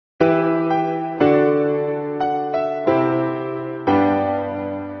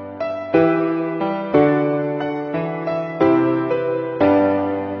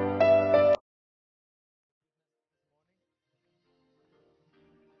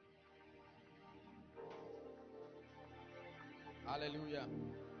Hallelujah.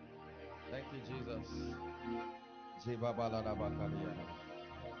 Thank you, Jesus.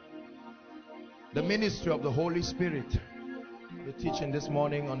 The ministry of the Holy Spirit. The teaching this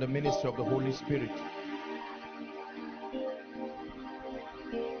morning on the ministry of the Holy Spirit.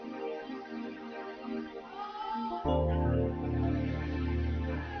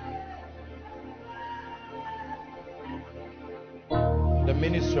 The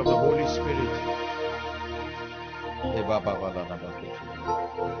ministry of the Holy Spirit. I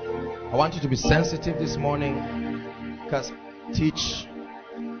want you to be sensitive this morning, because teach.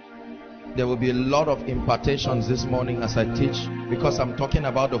 There will be a lot of impartations this morning as I teach, because I'm talking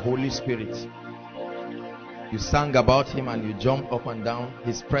about the Holy Spirit. You sang about him and you jumped up and down.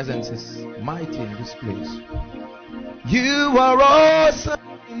 His presence is mighty in this place. You are awesome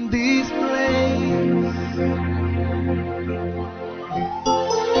in this place.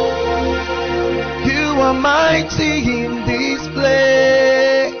 You are mighty in this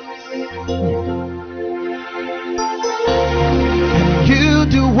place. You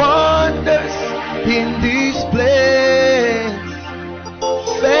do wonders in this place.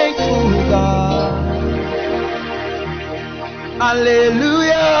 Faithful God.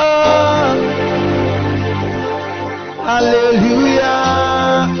 Hallelujah.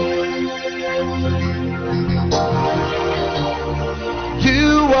 Hallelujah.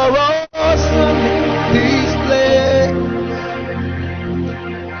 You are awesome in this place.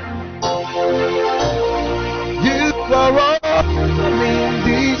 You are awesome in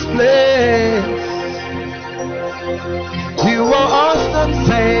this place. You are awesome,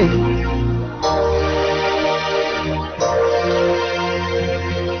 say.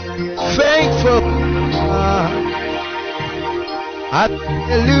 Faithful.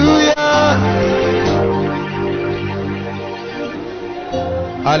 Hallelujah.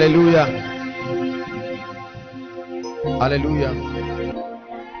 Hallelujah. Hallelujah.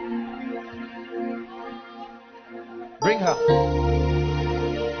 Bring her.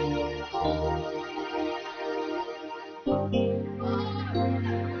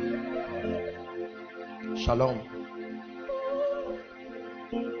 Shalom.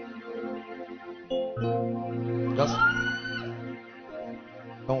 Just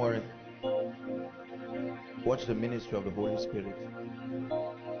don't worry. Watch the ministry of the Holy Spirit.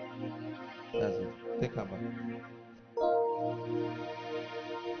 That's it. Take her back.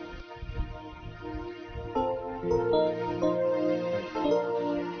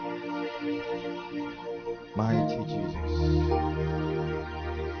 Mighty Jesus.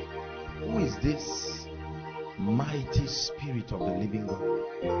 Who is this mighty Spirit of the living God?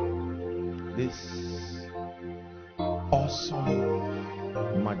 This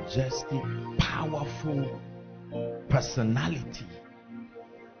awesome, majestic, powerful personality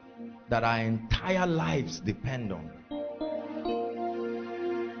that our entire lives depend on.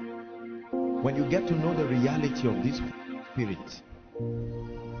 When you get to know the reality of this Spirit,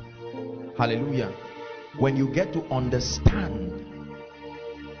 hallelujah, when you get to understand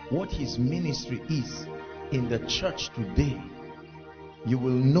what his ministry is in the church today, you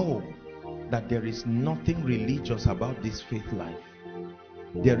will know that there is nothing religious about this faith life.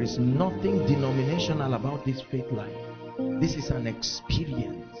 There is nothing denominational about this faith life. This is an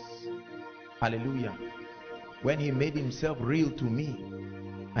experience. Hallelujah. When he made himself real to me,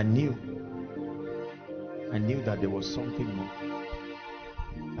 I knew that there was something more.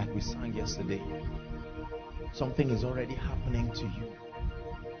 Like we sang yesterday, something is already happening to you.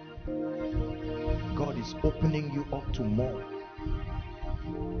 God is opening you up to more.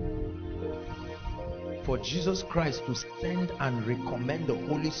 For Jesus Christ to send and recommend the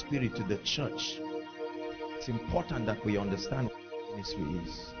Holy Spirit to the church, it's important that we understand what ministry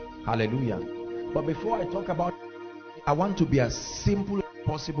is. Hallelujah. But before I talk about it, I want to be as simple as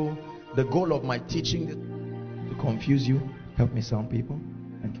possible. The goal of my teaching is to confuse you. Help me, some people.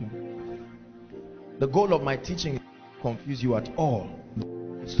 Thank you. The goal of my teaching is to confuse you at all.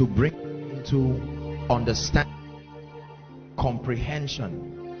 It's to bring into understanding,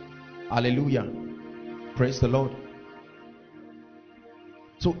 comprehension. Hallelujah. Praise the Lord.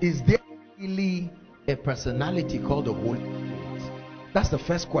 So is there really a personality called the Holy Spirit? That's the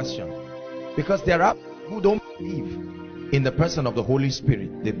first question. Because there are people who don't believe in the person of the Holy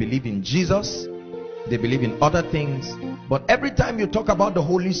Spirit. They believe in Jesus, they believe in other things, but every time you talk about the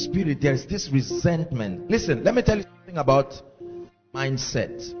Holy Spirit, there's this resentment. Listen, let me tell you something about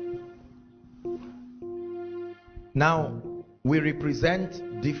mindset. Now, we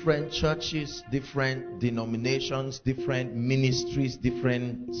represent different churches, different denominations, different ministries,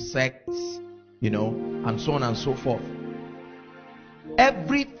 different sects, and so on and so forth.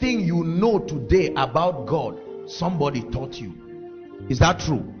 Everything you know today about God, somebody taught you. Is that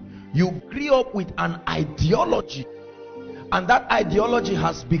true? You grew up with an ideology, and that ideology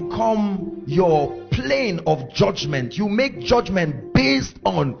has become your plane of judgment. You make judgment based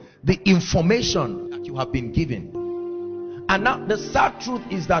on the information that you have been given. And now the sad truth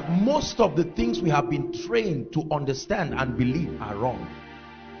is that most of the things we have been trained to understand and believe are wrong.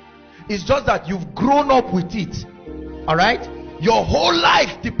 It's just that you've grown up with it. All right? Your whole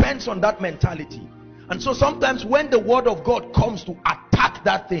life depends on that mentality. And so sometimes when the word of God comes to attack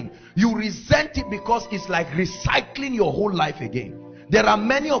that thing, you resent it because it's like recycling your whole life again. There are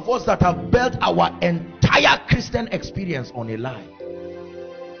many of us that have built our entire Christian experience on a lie.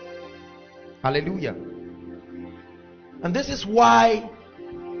 Hallelujah. And this is why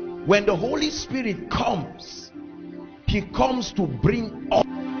when the Holy Spirit comes, he comes to bring up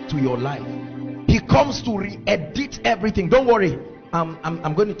to your life. He comes to re-edit everything. Don't worry,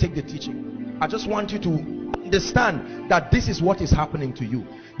 I'm going to take the teaching. I just want you to understand that this is what is happening to you.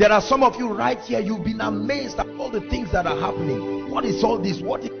 There are some of you right here, you've been amazed at all the things that are happening. What is all this?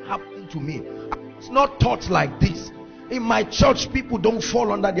 What is happening to me? It's not taught like this. In my church, people don't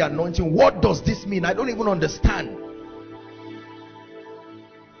fall under the anointing. What does this mean? I don't even understand.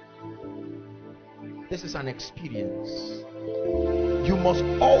 This is an experience. You must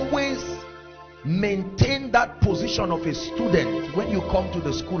always maintain that position of a student when you come to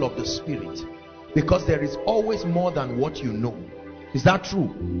the school of the Spirit, because there is always more than what you know. Is that true?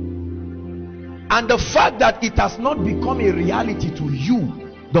 And the fact that it has not become a reality to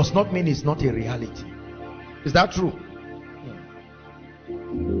you does not mean it's not a reality. Is that true?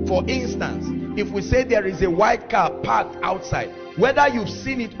 For instance, if we say there is a white car parked outside, whether you've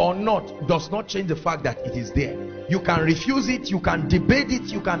seen it or not does not change the fact that it is there. You can refuse it, you can debate it,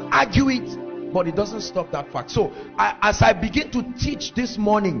 you can argue it, but it doesn't stop that fact. So as I begin to teach this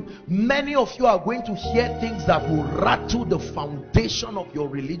morning, many of you are going to hear things that will rattle the foundation of your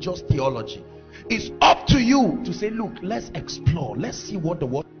religious theology. It's up to you to say, look, let's explore, let's see what the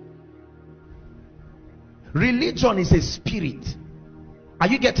word. Religion is a spirit. Are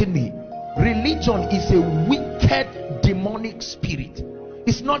you getting me? Religion is a wicked demonic spirit.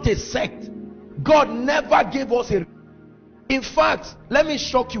 It's not a sect. God never gave us a... In fact, let me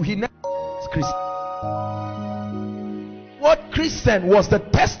shock you, he never was Christian. What Christian was the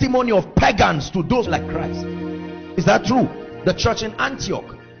testimony of pagans to those like Christ. Is that true? The church in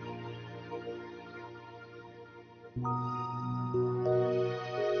Antioch.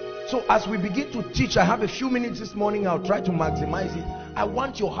 So as we begin to teach, I have a few minutes this morning. I'll try to maximize it. I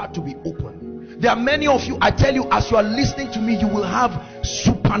want your heart to be open. There are many of you, I tell you, as you are listening to me, you will have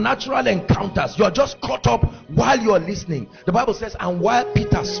supernatural encounters. You are just caught up while you are listening. The Bible says, and while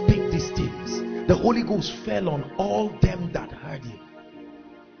Peter spake these things, the Holy Ghost fell on all them that heard him.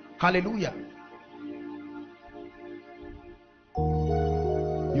 Hallelujah.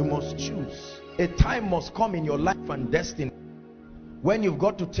 You must choose. A time must come in your life and destiny when you've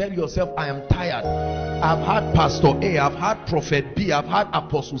got to tell yourself, I am tired. I've had Pastor A, I've had Prophet B, I've had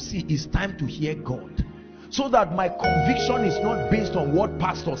Apostle C. It's time to hear God. So that my conviction is not based on what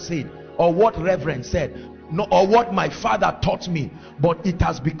Pastor said or what Reverend said, no, or what my father taught me, but it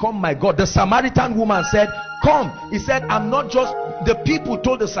has become my God. The Samaritan woman said, come. He said, I'm not just... The people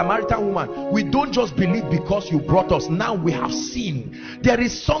told the Samaritan woman, we don't just believe because you brought us. Now we have seen. There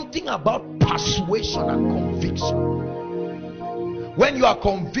is something about persuasion and conviction. When you are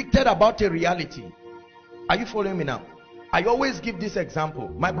convicted about a reality, are you following me now? I always give this example.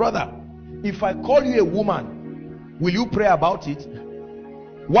 My brother, if I call you a woman, will you pray about it?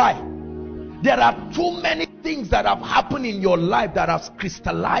 Why? There are too many things that have happened in your life that have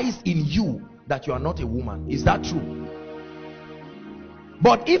crystallized in you that you are not a woman. Is that true?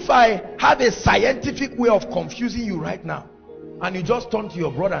 But if I have a scientific way of confusing you right now, and you just turn to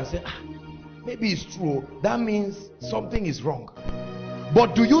your brother and say, maybe it's true, that means something is wrong.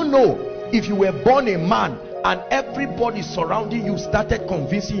 But do you know, if you were born a man and everybody surrounding you started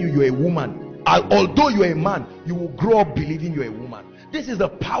convincing you you're a woman, although you're a man, you will grow up believing you're a woman. This is the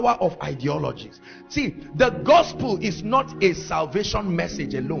power of ideologies. See, the gospel is not a salvation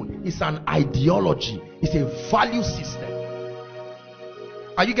message alone. It's an ideology. It's a value system.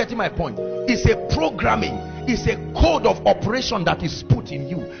 Are you getting my point? It's a programming. It's a code of operation that is put in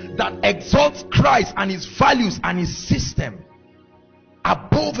you that exalts Christ and his values and his system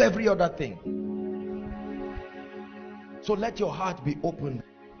above every other thing. So let your heart be open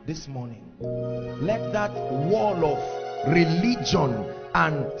this morning. Let that wall of religion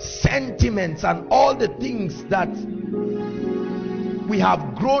and sentiments and all the things that we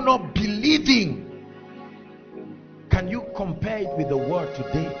have grown up believing, can you compare it with the word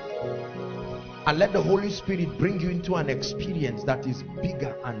today? And let the Holy Spirit bring you into an experience that is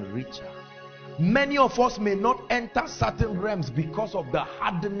bigger and richer. Many of us may not enter certain realms because of the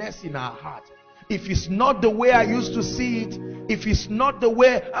hardness in our heart. If it's not the way I used to see it, if it's not the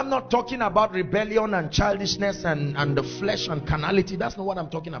way, I'm not talking about rebellion and childishness and the flesh and carnality. That's not what I'm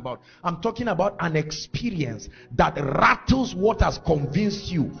talking about. I'm talking about an experience that rattles what has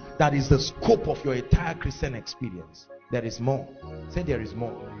convinced you that is the scope of your entire Christian experience. There is more. Say there is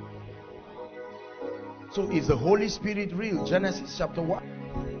more. So is the Holy Spirit real? Genesis chapter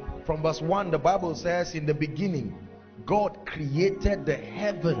 1. From verse 1, the Bible says, in the beginning, God created the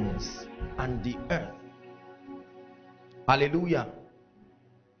heavens and the earth. Hallelujah.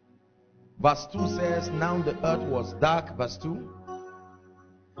 Verse 2 says, now the earth was dark. Verse 2.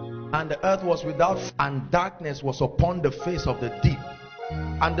 And the earth was without, and darkness was upon the face of the deep.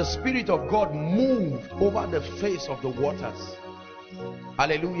 And the Spirit of God moved over the face of the waters.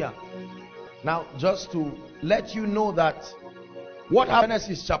 Hallelujah. Now, just to let you know that what happened in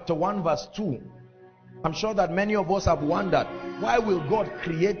Genesis chapter 1 verse 2, I'm sure that many of us have wondered, why will God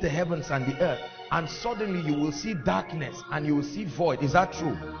create the heavens and the earth and suddenly you will see darkness and you will see void? Is that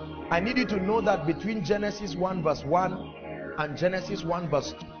true? I need you to know that between Genesis 1 verse 1 and Genesis 1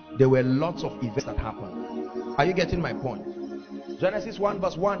 verse 2, there were lots of events that happened. Are you getting my point? Genesis 1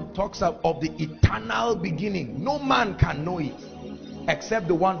 verse 1 talks of the eternal beginning. No man can know it except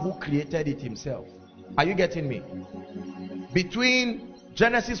the one who created it himself. Are you getting me? Between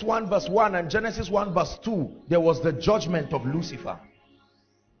Genesis 1 verse 1 and Genesis 1 verse 2, there was the judgment of Lucifer.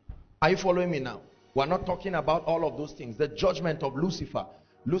 Are you following me now? We're not talking about all of those things. The judgment of Lucifer.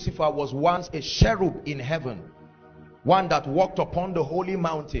 Lucifer was once a cherub in heaven, one that walked upon the holy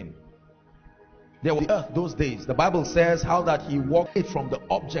mountain. There was the earth those days. The Bible says how that he walked it from the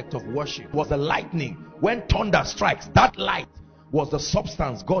object of worship. It was the lightning. When thunder strikes, that light was the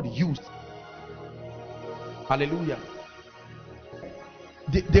substance God used. Hallelujah.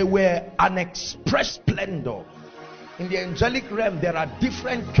 They were an express splendor. In the angelic realm, there are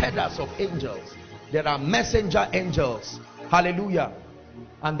different cadres of angels. There are messenger angels. Hallelujah.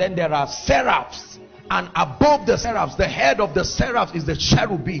 And then there are seraphs. And above the seraphs, the head of the seraphs is the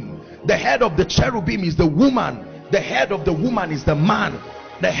cherubim. The head of the cherubim is the woman. The head of the woman is the man.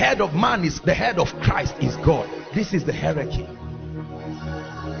 The head of man is the head of Christ is God. This is the hierarchy.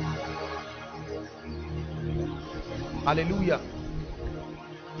 Hallelujah.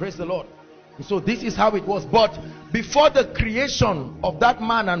 Praise the Lord. So this is how it was. But before the creation of that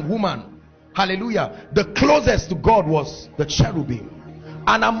man and woman, hallelujah, the closest to God was the cherubim.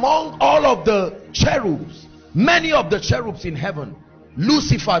 And among all of the cherubs, many of the cherubs in heaven,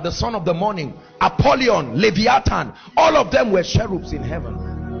 Lucifer, the son of the morning, Apollyon, Leviathan, all of them were cherubs in heaven.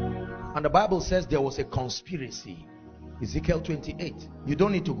 And the Bible says there was a conspiracy. Ezekiel 28. You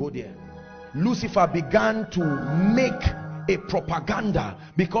don't need to go there. Lucifer began to make a propaganda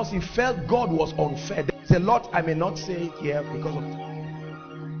because he felt God was unfair. There's a lot I may not say here because of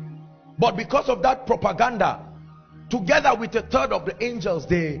that. But because of that propaganda, together with a third of the angels,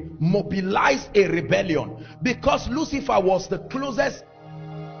 they mobilized a rebellion. Because Lucifer was the closest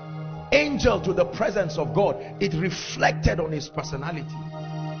angel to the presence of God, it reflected on his personality.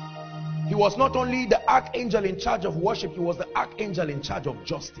 He was not only the archangel in charge of worship, he was the archangel in charge of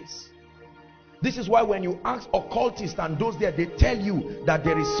justice. This is why when you ask occultists and those there, they tell you that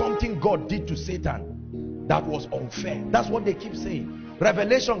there is something God did to Satan that was unfair. That's what they keep saying.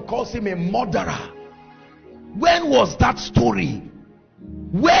 Revelation calls him a murderer. When was that story?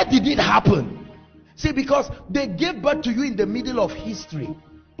 Where did it happen? See, because they gave birth to you in the middle of history,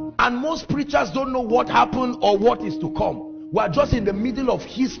 and most preachers don't know what happened or what is to come. We're just in the middle of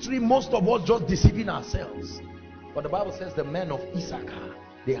history, most of us just deceiving ourselves. But the Bible says the men of Issachar,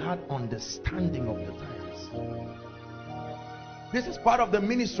 they had understanding of the times. This is part of the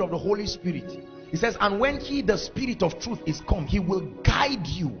ministry of the Holy Spirit. He says, and when he, the Spirit of truth, is come, he will guide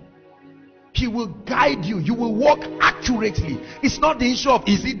you. He will guide you. You will walk accurately. It's not the issue of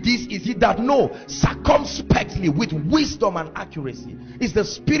is it this, is it that. No, circumspectly, with wisdom and accuracy. It's the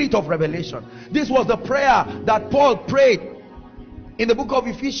spirit of revelation. This was the prayer that Paul prayed in the book of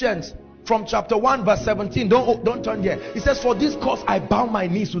Ephesians from chapter 1 verse 17. Don't turn there. It says, for this cause I bow my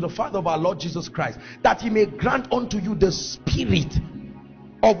knees to the Father of our Lord Jesus Christ, that he may grant unto you the spirit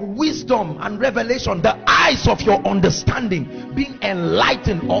of wisdom and revelation, the eyes of your understanding being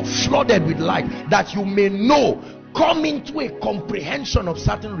enlightened or flooded with light, that you may know, come into a comprehension of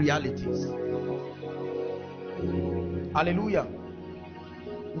certain realities. Hallelujah.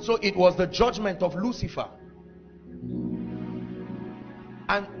 And so it was the judgment of Lucifer.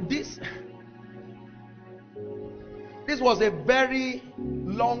 And this was a very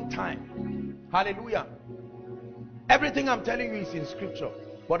long time. Hallelujah. Everything I'm telling you is in scripture.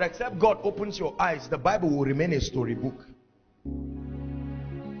 But except God opens your eyes, the Bible will remain a storybook.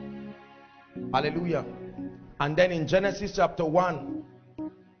 Hallelujah. And then in Genesis chapter 1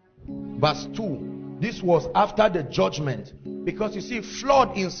 verse 2, this was after the judgment. Because you see,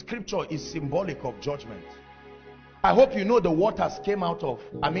 flood in scripture is symbolic of judgment. I hope you know the waters came out of,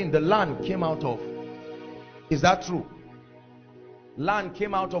 the land came out of. Is that true? Land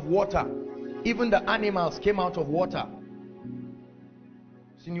came out of water. Even the animals came out of water.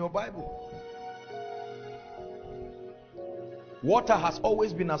 It's in your Bible. Water has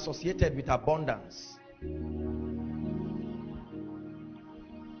always been associated with abundance.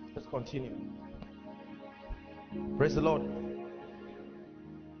 Let's continue. Praise the Lord.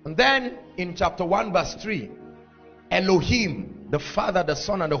 And then in chapter 1 verse 3, Elohim, the Father, the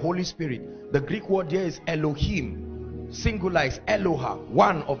Son, and the Holy Spirit. The Greek word here is Elohim. Singular is Eloha,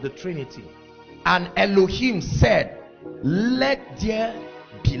 one of the Trinity. And Elohim said, let there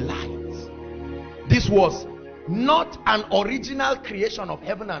be light. This was not an original creation of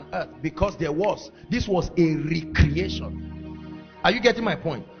heaven and earth, because this was a recreation. Are you getting my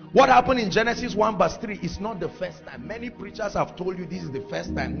point? What happened in Genesis 1 verse 3 is not the first time. Many preachers have told you this is the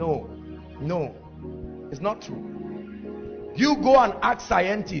first time. No, it's not true. You go and ask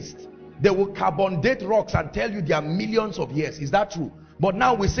scientists, they will carbon date rocks and tell you they are millions of years. Is that true? But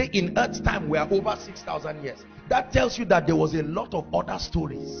now we say in Earth's time we are over 6,000 years. That tells you that there was a lot of other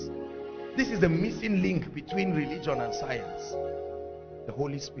stories. This is the missing link between religion and science. The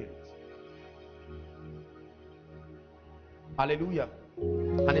Holy Spirit. Hallelujah.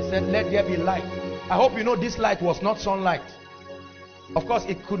 And he said, let there be light. I hope you know this light was not sunlight. Of course,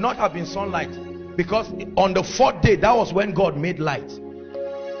 it could not have been sunlight, because on the fourth day, that was when God made light.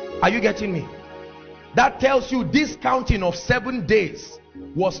 Are you getting me? That tells you this counting of 7 days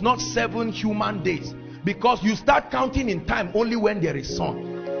was not 7 human days, because you start counting in time only when there is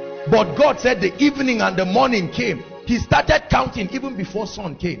sun. But God said the evening and the morning came. He started counting even before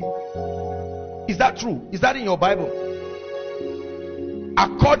sun came. Is that true? Is that in your Bible?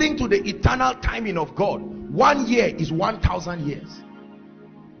 According to the eternal timing of God, 1 year is 1,000 years.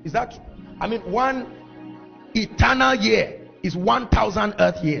 Is that true? One eternal year is 1,000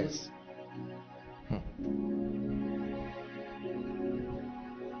 earth years.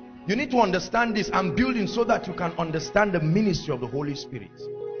 You need to understand this. I'm building so that you can understand the ministry of the Holy Spirit.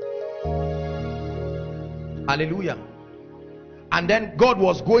 Hallelujah. And then God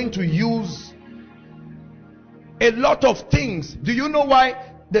was going to use a lot of things. Do you know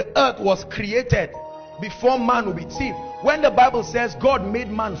why the earth was created before man would be seen? When the Bible says God made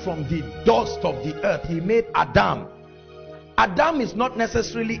man from the dust of the earth, he made Adam. Adam is not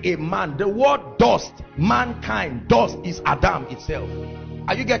necessarily a man. The word dust, mankind, dust is Adam itself.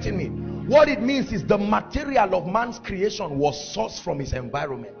 Are you getting me? What it means is the material of man's creation was sourced from his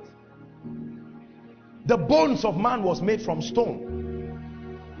environment. The bones of man was made from stone.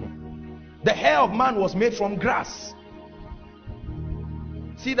 The hair of man was made from grass.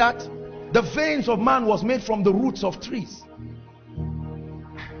 See that? The veins of man was made from the roots of trees.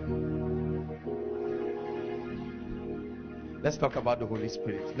 Let's talk about the Holy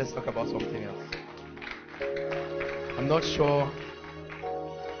Spirit. Let's talk about something else. I'm not sure.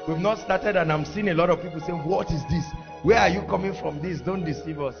 We've not started, and I'm seeing a lot of people saying, what is this? Where are you coming from this? Don't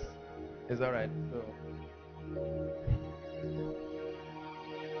deceive us. It's all right. So,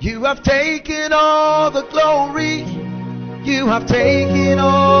 you have taken all the glory. You have taken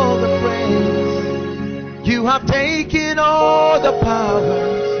all the praise. You have taken all the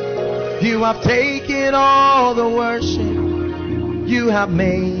powers. You have taken all the worship. You have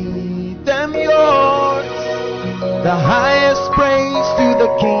made them yours. The highest praise to the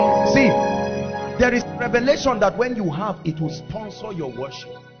King. See, there is revelation that when you have, it will sponsor your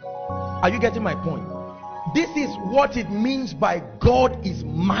worship. Are you getting my point? This is what it means by God is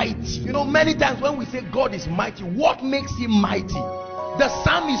mighty. You know, many times when we say God is mighty, what makes him mighty? The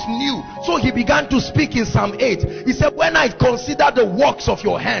psalmist knew, so he began to speak in Psalm 8. He said, when I consider the works of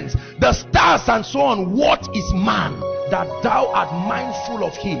your hands, the stars and so on, what is man that thou art mindful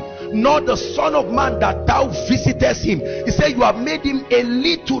of him, nor the son of man that thou visitest him? He said, you have made him a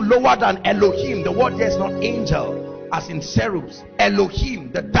little lower than Elohim. The word there is not angel, as in cherubs.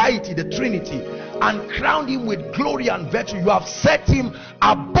 Elohim, the deity, the Trinity, and crowned him with glory and virtue. You have set him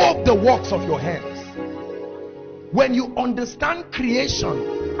above the works of your hands. When you understand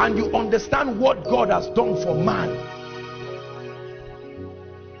creation and you understand what God has done for man,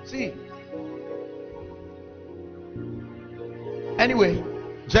 see. Anyway,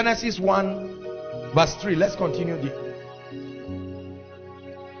 Genesis 1 verse 3. Let's continue.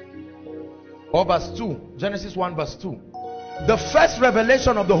 or verse 2, Genesis 1 verse 2. The first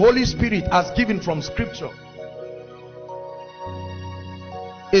revelation of the Holy Spirit as given from scripture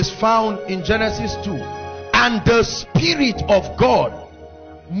is found in Genesis 2. And the Spirit of God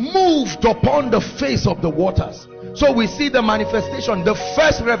moved upon the face of the waters. So we see the manifestation. The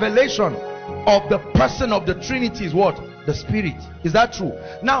first revelation of the person of the Trinity is what? The Spirit. Is that true?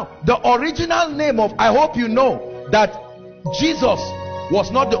 Now, the original name of, I hope you know that Jesus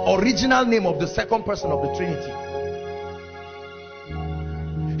was not the original name of the second person of the Trinity.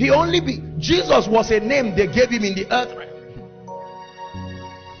 Jesus was a name they gave him in the earth realm.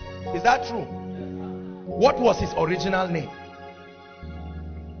 Is that true? What was his original name?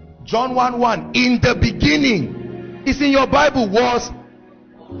 John 1:1. In the beginning, it's in your Bible, was,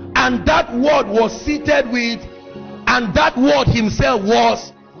 and that word was seated with, and that word himself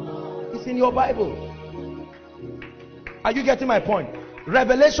was. It's in your Bible. Are you getting my point?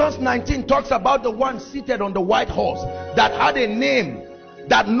 Revelations 19 talks about the one seated on the white horse that had a name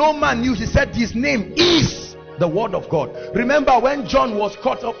that no man knew. He said his name is the word of God. Remember when John was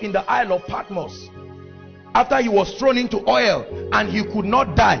caught up in the Isle of Patmos, after he was thrown into oil and he could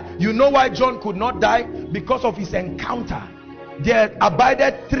not die. You know why John could not die? Because of his encounter. There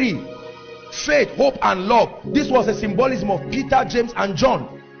abided three: faith, hope and love. This was a symbolism of Peter, James and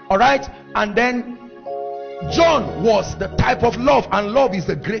John. All right, and then John was the type of love, and love is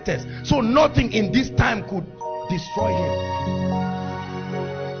the greatest. So nothing in this time could destroy him.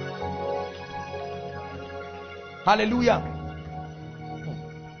 Hallelujah.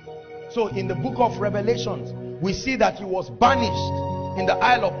 So in the book of Revelations, we see that he was banished in the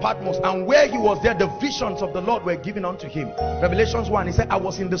Isle of Patmos, and where he was there, the visions of the Lord were given unto him. Revelations 1, he said, I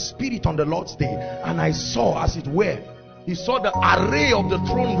was in the Spirit on the Lord's day, and I saw, as it were, he saw the array of the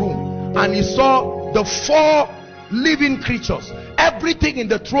throne room, and he saw the four living creatures. Everything in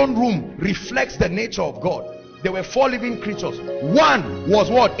the throne room reflects the nature of God. There were four living creatures. One was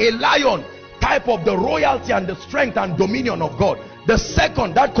what? A lion, type of the royalty and the strength and dominion of God. The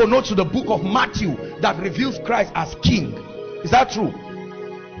second, that connotes to the book of Matthew, that reveals Christ as king. Is that true?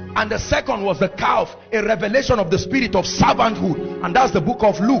 And the second was the calf, a revelation of the spirit of servanthood, and that's the book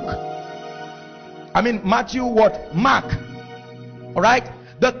of Luke. Matthew, what? Mark. All right.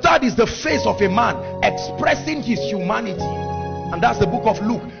 The third is the face of a man expressing his humanity, and that's the book of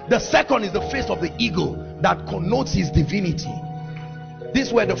Luke. The second is the face of the eagle that connotes his divinity.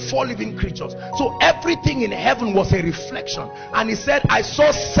 These were the four living creatures. So everything in heaven was a reflection. And he said, I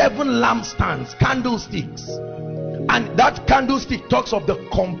saw 7 lampstands, candlesticks. And that candlestick talks of the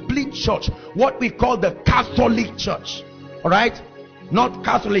complete church, what we call the Catholic Church. All right? Not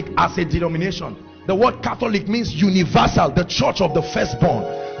Catholic as a denomination. The word Catholic means universal, the church of the firstborn.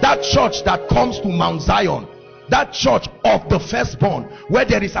 That church that comes to Mount Zion. That church of the firstborn, where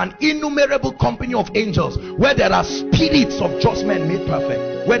there is an innumerable company of angels, where there are spirits of just men made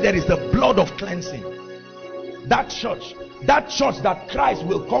perfect, where there is the blood of cleansing. That church that Christ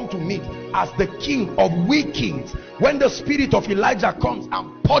will come to meet as the King of we kings, when the spirit of Elijah comes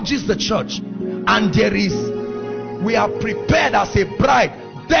and purges the church, and we are prepared as a bride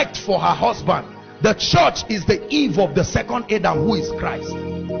decked for her husband. The church is the Eve of the second Adam, who is Christ.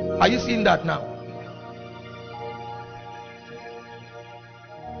 Are you seeing that now?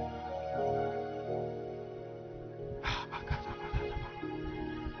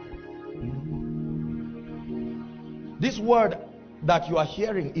 This word that you are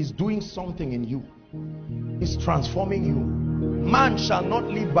hearing is doing something in you. It's transforming you. Man shall not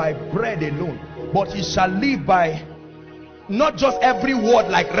live by bread alone, but he shall live by not just every word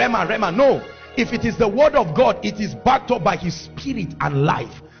like Rema. No. If it is the word of God, it is backed up by his spirit and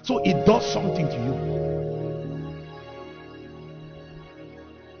life. So it does something to you.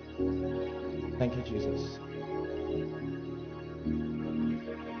 Thank you, Jesus.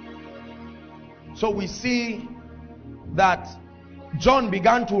 So we see that John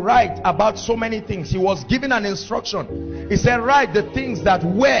began to write about so many things. He was given an instruction. He said, write the things that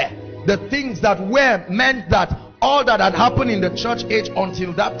were. The things that were meant that all that had happened in the church age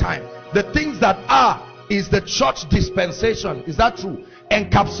until that time. The things that are is the church dispensation. Is that true?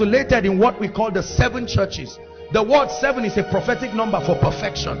 Encapsulated in what we call the 7 churches. The word 7 is a prophetic number for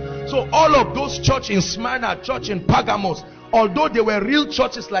perfection. So all of those churches in Smyrna, church in Pergamos, although they were real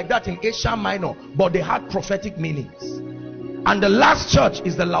churches like that in Asia Minor, but they had prophetic meanings. And the last church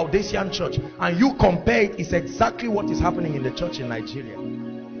is the Laodicean church, and you compare it, it's exactly what is happening in the church in Nigeria.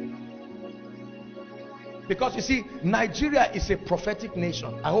 Because you see, Nigeria is a prophetic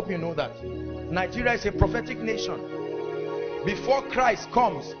nation. I hope you know that. Nigeria is a prophetic nation. Before Christ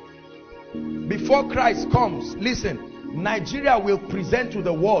comes, listen, Nigeria will present to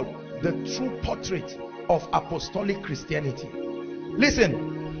the world the true portrait of apostolic Christianity.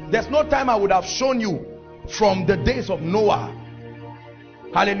 Listen, there's no time I would have shown you from the days of Noah.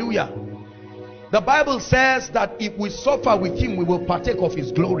 Hallelujah. The Bible says that if we suffer with him, we will partake of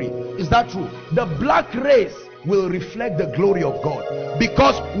his glory. Is that true? The black race will reflect the glory of God,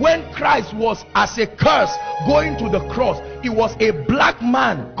 because when Christ was as a curse going to the cross, it was a black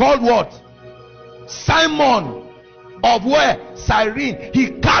man called what? Simon of where? Cyrene.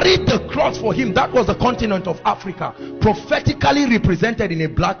 He carried the cross for him. That was the continent of Africa, prophetically represented in a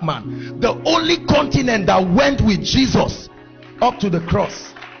black man. The only continent that went with Jesus up to the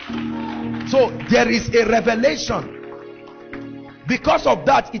cross. So there is a revelation. Because of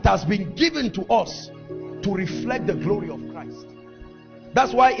that, it has been given to us to reflect the glory of Christ.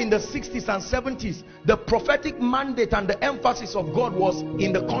 That's why in the 60s and 70s, the prophetic mandate and the emphasis of God was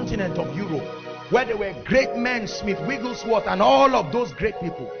in the continent of Europe, where there were great men, Smith Wigglesworth and all of those great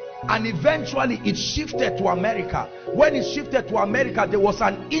people. And eventually it shifted to America. When it shifted to America, there was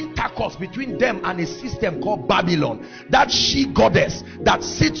an intercourse between them and a system called Babylon, that she goddess that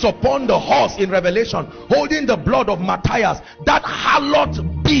sits upon the horse in Revelation, holding the blood of Matthias, that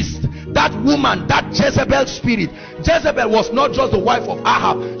harlot beast, that woman, that Jezebel spirit. Jezebel was not just the wife of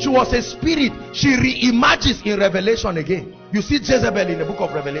Ahab, she was a spirit. She re-emerges in Revelation again. You see Jezebel in the book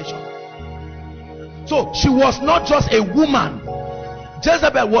of Revelation. So she was not just a woman.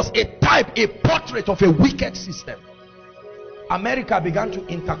 Jezebel was a type, a portrait of a wicked system. America began to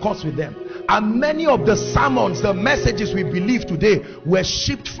intercourse with them, and many of the sermons, the messages we believe today, were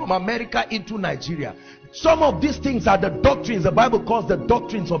shipped from America into Nigeria. Some of these things are the doctrines the Bible calls the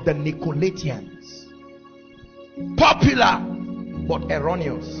doctrines of the Nicolaitans. Popular but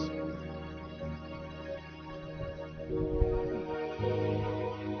erroneous.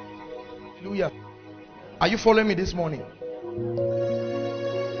 Hallelujah. Are you following me this morning?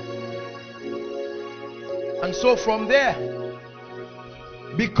 And so from there,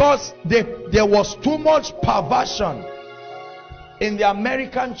 because there was too much perversion in the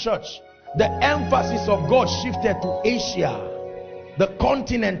American church, the emphasis of God shifted to Asia, the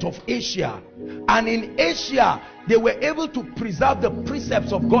continent of Asia. And in Asia, they were able to preserve the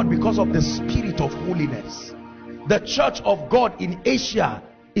precepts of God because of the spirit of holiness. The church of God in Asia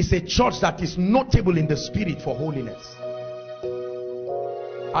is a church that is notable in the spirit for holiness.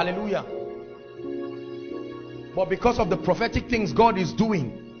 Hallelujah. But because of the prophetic things God is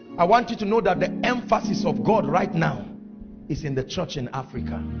doing, I want you to know that the emphasis of God right now is in the church in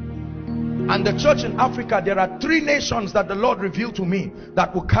Africa. And the church in Africa, there are 3 nations that the Lord revealed to me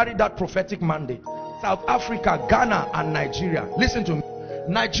that will carry that prophetic mandate: South Africa, Ghana, and Nigeria. Listen to me.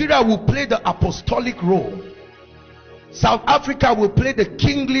 Nigeria will play the apostolic role, South Africa will play the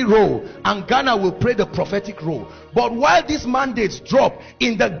kingly role, and Ghana will play the prophetic role. But while these mandates drop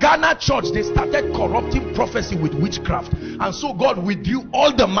in the Ghana church, they started corrupting prophecy with witchcraft, and so God withdrew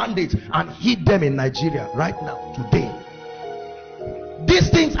all the mandates and hid them in Nigeria right now, today. These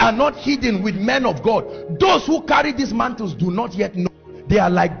things are not hidden with men of God. Those who carry these mantles do not yet know. They are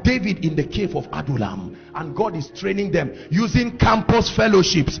like David in the cave of Adullam, and God is training them, using campus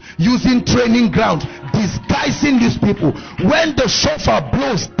fellowships, using training grounds, disguising these people. When the shofar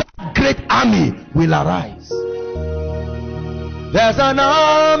blows, that great army will arise. There's an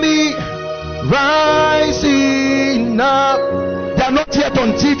army rising up. They are not yet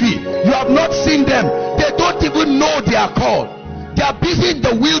on TV. You have not seen them. They don't even know they are called. They are busy in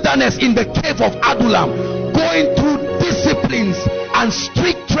the wilderness, in the cave of Adullam, going through disciplines and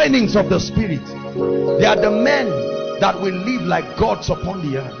strict trainings of the spirit. They are the men that will live like gods upon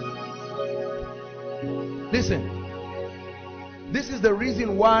the earth. Listen, this is the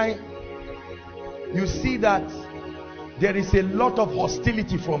reason why you see that there is a lot of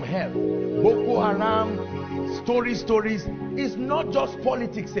hostility from hell. Boko Haram, stories. It's not just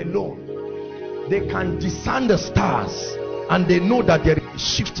politics alone. They can discern the stars, and they know that there is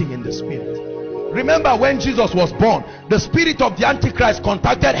shifting in the spirit. Remember when Jesus was born, the spirit of the Antichrist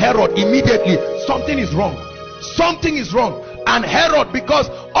contacted Herod immediately. Something is wrong. Something is wrong. And Herod, because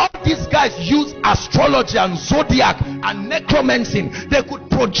all these guys use astrology and zodiac and necromancy, they could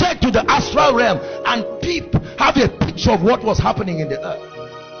project to the astral realm and have a picture of what was happening in the earth.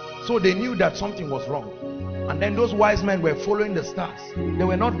 So they knew that something was wrong. And then those wise men were following the stars. They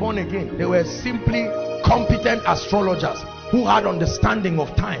were not born again. They were simply competent astrologers who had understanding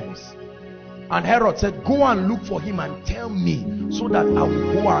of times. And Herod said, go and look for him and tell me, so that I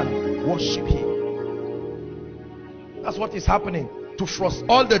will go and worship him. That's what is happening to frustrate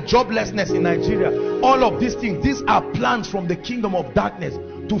all the joblessness in Nigeria. All of these things, these are plans from the kingdom of darkness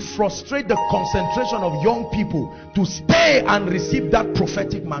to frustrate the concentration of young people to stay and receive that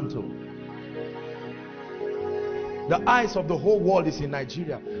prophetic mantle. The eyes of the whole world is in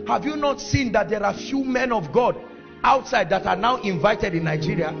Nigeria. Have you not seen that there are few men of God outside that are now invited in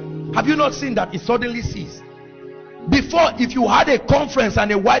Nigeria? Have you not seen that it suddenly ceased? Before, if you had a conference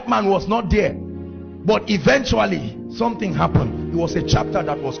and a white man was not there, but eventually something happened, it was a chapter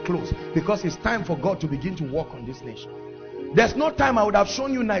that was closed, because it's time for God to begin to work on this nation. There's no time I would have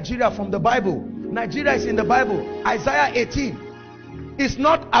shown you Nigeria from the Bible. Nigeria is in the Bible. Isaiah 18. It's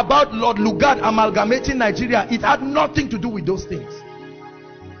not about Lord Lugard amalgamating Nigeria. It had nothing to do with those things.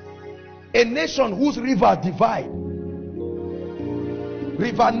 A nation whose river divide,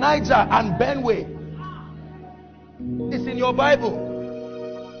 River Niger and Benue, is in your Bible.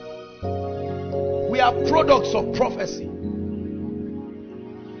 We are products of prophecy.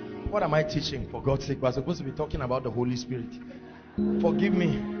 What am I teaching, for God's sake? We're supposed to be talking about the Holy Spirit. Forgive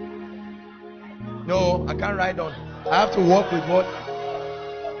me. No, I can't ride on. I have to walk with what?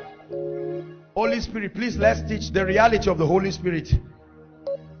 Holy Spirit. Please, let's teach the reality of the Holy Spirit.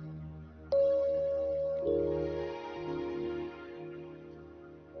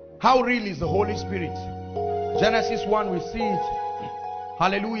 How real is the Holy Spirit? Genesis 1, we see it.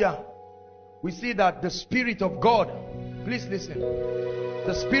 Hallelujah. We see that the Spirit of God, please listen,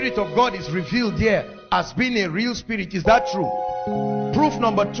 the Spirit of God is revealed here as being a real spirit. Is that true? Proof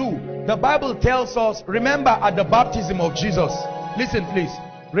number 2, the Bible tells us, remember at the baptism of Jesus, listen please,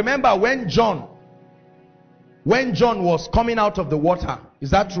 remember when John was coming out of the water,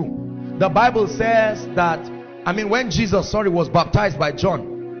 is that true? The Bible says that, when Jesus, was baptized by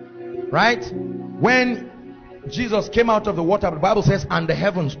John, right? When Jesus came out of the water, the Bible says, and the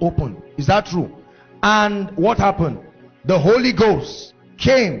heavens opened. Is that true? And what happened? The Holy Ghost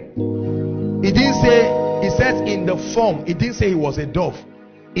came. It didn't say, it says in the form. It didn't say he was a dove.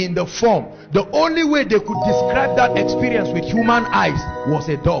 In the form. The only way they could describe that experience with human eyes was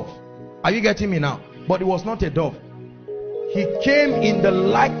a dove. Are you getting me now? But it was not a dove. He came in the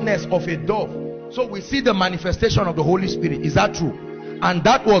likeness of a dove. So we see the manifestation of the Holy Spirit. Is that true? And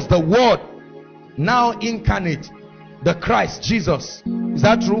that was the Word now incarnate, the Christ Jesus. Is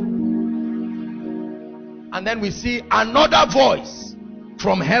that true? And then we see another voice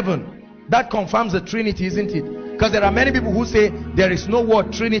from heaven. That confirms the Trinity, isn't it? Because there are many people who say there is no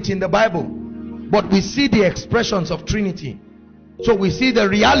word Trinity in the Bible, but we see the expressions of Trinity. So we see the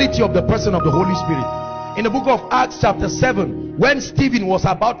reality of the person of the Holy Spirit. In the book of Acts chapter 7, when Stephen was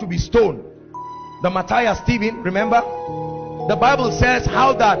about to be stoned, the martyr Stephen, remember? The Bible says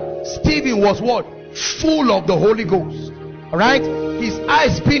how that Stephen was what? Full of the Holy Ghost. Alright? His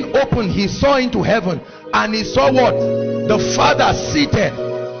eyes being opened, he saw into heaven, and he saw what? The Father seated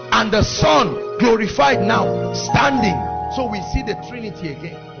and the Son glorified now standing. So we see the Trinity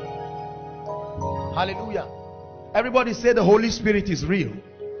again. Hallelujah. Everybody say the Holy Spirit is real.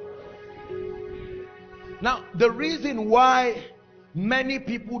 Now, the reason why many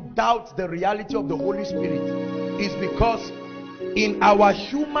people doubt the reality of the Holy Spirit is because in our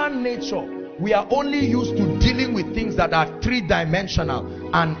human nature, we are only used to dealing with things that are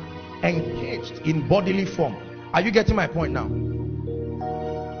three-dimensional and engaged in bodily form. Are you getting my point now?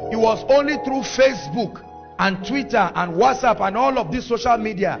 It was only through Facebook and Twitter and WhatsApp and all of this social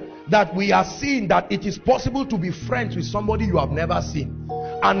media that we are seeing that it is possible to be friends with somebody you have never seen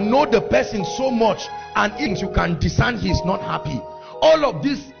and know the person so much, and if you can discern he is not happy. All of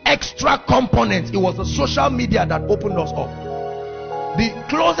these extra components, it was the social media that opened us up. The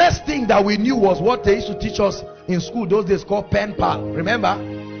closest thing that we knew was what they used to teach us in school those days, called pen pal. Remember?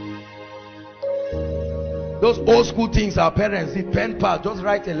 Those old school things our parents did, pen pal, just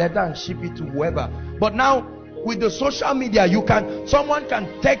write a letter and ship it to whoever. But now with the social media, someone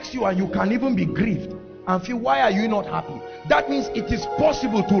can text you and you can even be grieved and feel, why are you not happy? That means it is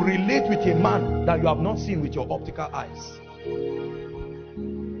possible to relate with a man that you have not seen with your optical eyes.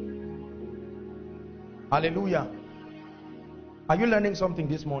 Hallelujah. Are you learning something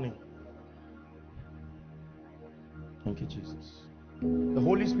this morning? Thank you, Jesus. The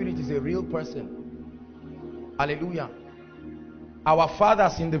Holy Spirit is a real person. Hallelujah. Our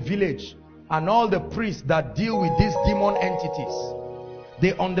fathers in the village and all the priests that deal with these demon entities,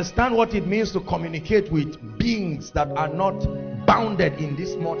 they understand what it means to communicate with beings that are not bounded in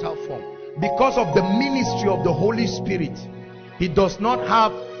this mortal form. Because of the ministry of the Holy Spirit, he does not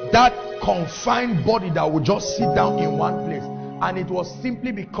have that confined body that would just sit down in one place. And it was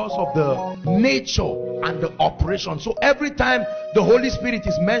simply because of the nature and the operation. So every time the Holy Spirit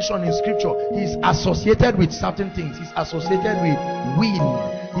is mentioned in scripture, he is associated with certain things. He's associated with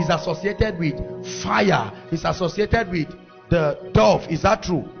wind, he's associated with fire, he's associated with the dove. Is that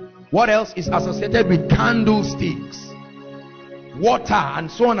true? What else is associated with candlesticks, water, and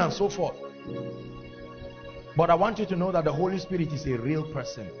so on and so forth? But I want you to know that the Holy Spirit is a real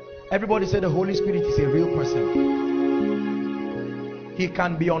person. Everybody say the Holy Spirit is a real person. He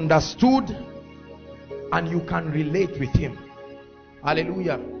can be understood and you can relate with him.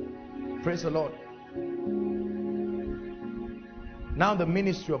 Hallelujah. Praise the Lord. Now the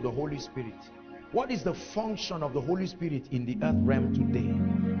ministry of the Holy Spirit. What is the function of the Holy Spirit in the earth realm today?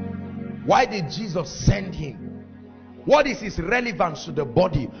 Why did Jesus send him? What is his relevance to the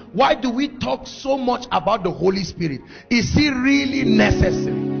body? Why do we talk so much about the Holy Spirit? Is he really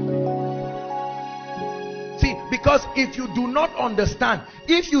necessary? See, because if you do not understand,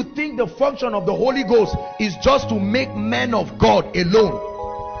 if you think the function of the Holy Ghost is just to make men of God alone,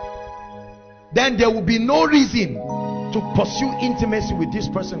 then there will be no reason to pursue intimacy with this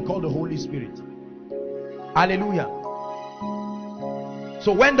person called the Holy Spirit. Hallelujah.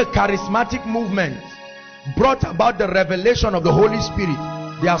 So when the charismatic movement brought about the revelation of the Holy Spirit,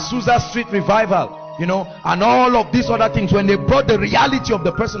 the Azusa Street revival, you know, and all of these other things, when they brought the reality of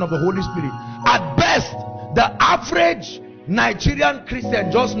the person of the Holy Spirit, at best the average Nigerian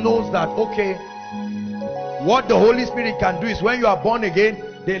Christian just knows that, okay, what the Holy Spirit can do is when you are born again,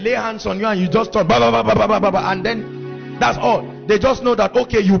 they lay hands on you and you just talk, and then that's all. They just know that,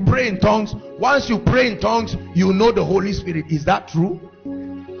 okay, you pray in tongues. Once you pray in tongues, you know the Holy Spirit. Is that true?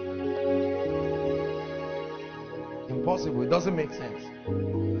 Impossible. It doesn't make sense.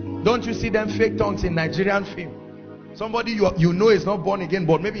 Don't you see them fake tongues in Nigerian film? Somebody you know is not born again,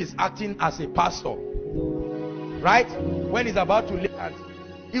 but maybe he's acting as a pastor, right? When he's about to lay hands,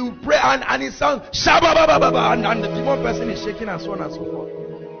 he will pray and it sounds and the demon person is shaking and so on and so forth.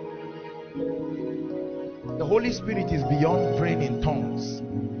 The Holy Spirit is beyond praying in tongues.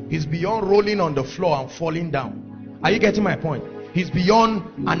 He's beyond rolling on the floor and falling down. Are you getting my point? He's beyond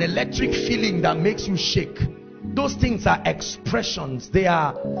an electric feeling that makes you shake. Those things are expressions. They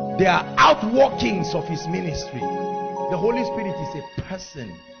are outworkings of his ministry. The Holy Spirit is a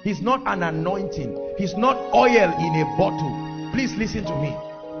person. He's not an anointing. He's not oil in a bottle. Please listen to me.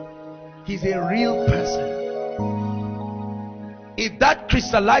 He's a real person. If that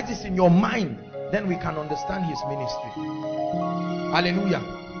crystallizes in your mind, then we can understand his ministry. Hallelujah.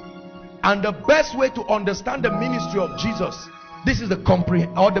 And the best way to understand the ministry of Jesus, this is the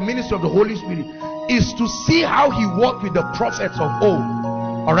ministry of the Holy Spirit, is to see how he worked with the prophets of old.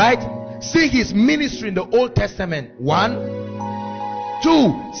 All right, see his ministry in the Old Testament. 1,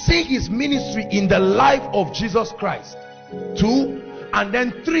 2, see his ministry in the life of Jesus Christ. 2, and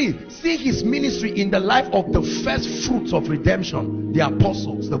then 3, see his ministry in the life of the first fruits of redemption, the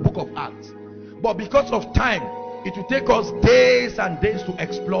apostles, the book of Acts. But because of time, it will take us days and days to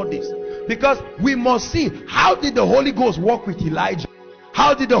explore this, because we must see, how did the Holy Ghost work with Elijah?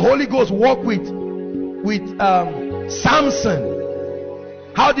 How did the Holy Ghost work with Samson?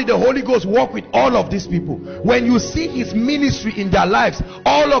 How did the Holy Ghost work with all of these people? When you see his ministry in their lives,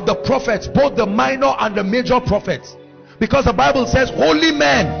 all of the prophets, both the minor and the major prophets, because the Bible says holy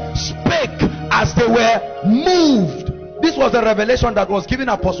men spake as they were moved. This was the revelation that was given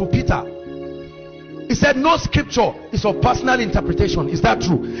Apostle Peter. He said no scripture is of personal interpretation. Is that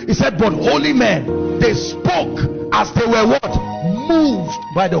true? He said, but holy men, they spoke as they were what? Moved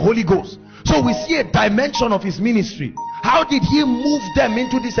by the Holy Ghost. So we see a dimension of his ministry. How did he move them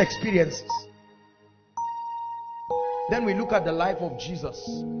into these experiences? Then we look at the life of Jesus,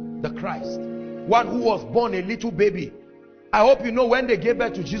 the Christ, one who was born a little baby. I hope you know when they gave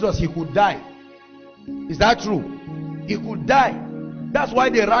birth to Jesus, he could die. Is that true? He could die. That's why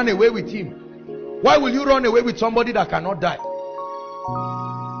they ran away with him. Why will you run away with somebody that cannot die?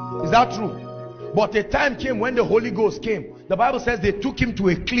 Is that true? But a time came when the Holy Ghost came. The Bible says they took him to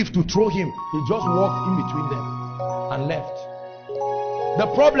a cliff to throw him. He just walked in between them and left. The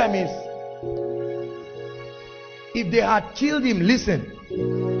problem is, if they had killed him, listen,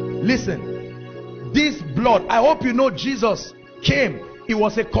 this blood, I hope you know Jesus came. It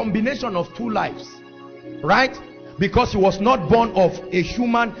was a combination of 2 lives, right? Because he was not born of a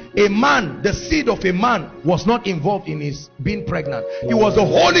human, a man, the seed of a man was not involved in his being pregnant. It was the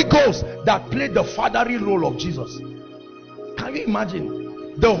Holy Ghost that played the fatherly role of Jesus. Can you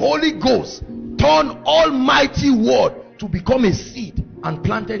imagine? The Holy Ghost turned Almighty Word to become a seed and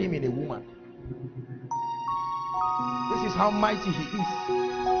planted him in a woman. This is how mighty he is.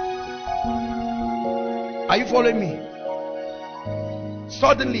 Are you following me?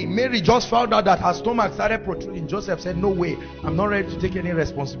 Suddenly Mary just found out that her stomach started protruding. Joseph said, no way, I'm not ready to take any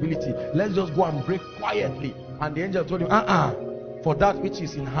responsibility. Let's just go and break quietly. And the angel told him, for that which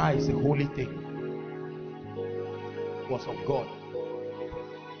is in her is a holy thing. was of God.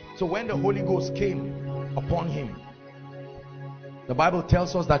 So when the Holy Ghost came upon him, the Bible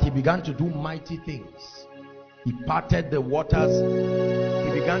tells us that he began to do mighty things. He parted the waters.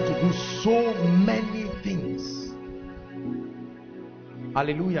 He began to do so many things.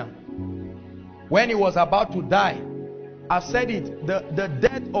 Hallelujah. When he was about to die, I've said it, the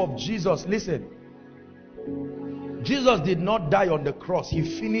death of Jesus, listen, Jesus did not die on the cross. He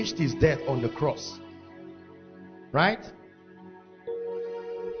finished his death on the cross. Right?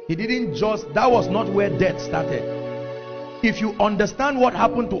 He didn't just, that was not where death started. If you understand what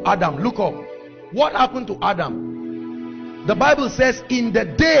happened to Adam, look up. What happened to Adam? The Bible says, in the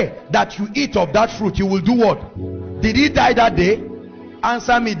day that you eat of that fruit, you will do what? Did he die that day?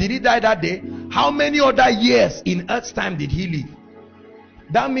 Answer me, did he die that day? How many other years in earth's time did he live?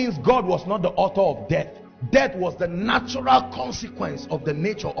 That means God was not the author of death. Death was the natural consequence of the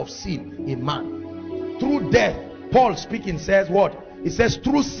nature of sin in man. Through death, Paul speaking says what? He says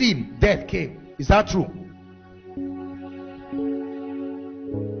through sin, death came. Is that true?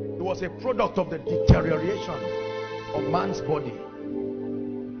 It was a product of the deterioration of man's body.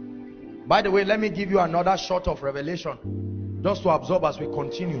 By the way, let me give you another shot of revelation just to absorb as we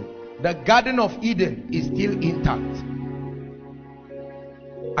continue. The Garden of Eden is still intact.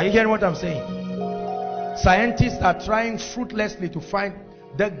 Are you hearing what I'm saying? Scientists are trying fruitlessly to find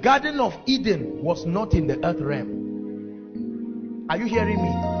the Garden of Eden was not in the earth realm. Are you hearing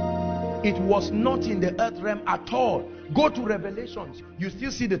me? It was not in the earth realm at all. Go to Revelations, you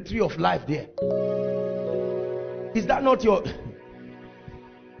still see the tree of life there. Is that not your...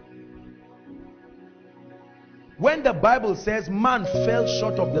 When the Bible says man fell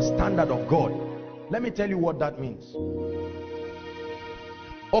short of the standard of God, let me tell you what that means.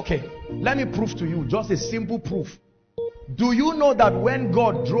 Okay, let me prove to you, just a simple proof. Do you know that when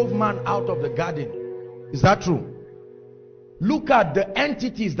God drove man out of the garden, is that true? Look at the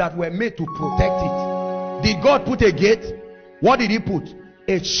entities that were made to protect it. Did God put a gate? What did he put?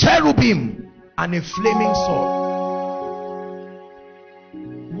 A cherubim and a flaming sword.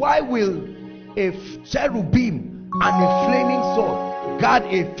 Why will a cherubim and a flaming sword guard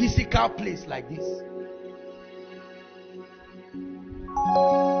a physical place like this?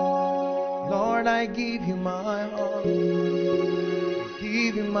 Lord, I give you my heart,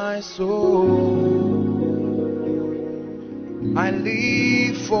 give you my soul. I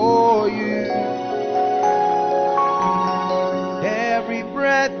live for you. Every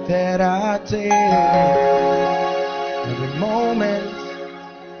breath that I take, every moment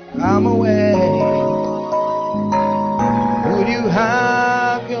I'm away. Would you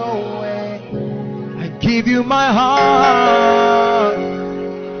have your way? I give you my heart,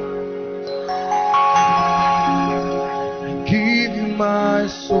 I give you my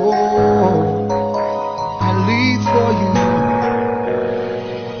soul. I live for you.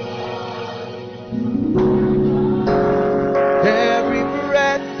 Every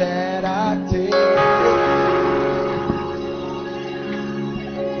breath that I take,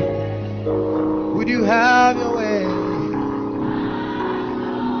 would you have your way?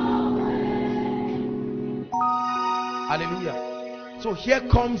 Hallelujah. So here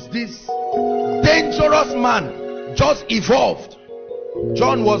comes this dangerous man, just evolved.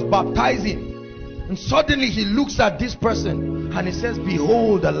 John was baptizing, and suddenly he looks at this person and he says,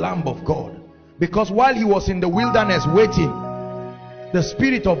 behold the Lamb of God. Because while he was in the wilderness waiting, the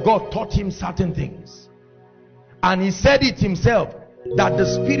Spirit of God taught him certain things, and he said it himself, that the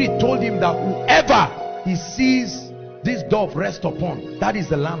Spirit told him that whoever he sees this dove rest upon, that is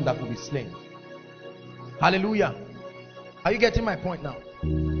the lamb that will be slain. Hallelujah. Are you getting my point now?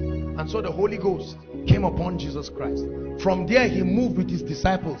 And so the Holy Ghost came upon Jesus Christ. From there he moved with his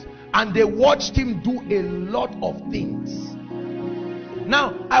disciples, and they watched him do a lot of things.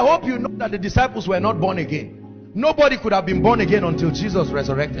 Now I hope you know that the disciples were not born again. Nobody could have been born again until Jesus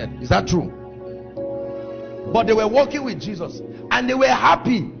resurrected. Is that true? But they were walking with Jesus, and they were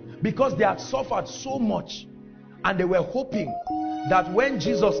happy because they had suffered so much, and they were hoping that when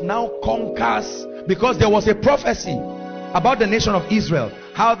Jesus now conquers, because there was a prophecy about the nation of Israel,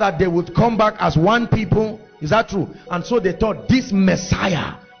 how that they would come back as one people. Is that true? And so they thought this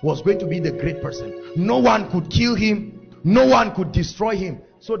Messiah was going to be the great person. No one could kill him, no one could destroy him.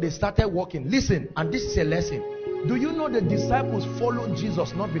 So they started walking. Listen, and this is a lesson. Do you know the disciples followed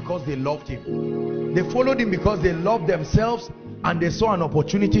Jesus not because they loved him? They followed him because they loved themselves and they saw an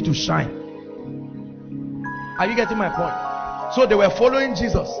opportunity to shine. Are you getting my point? So they were following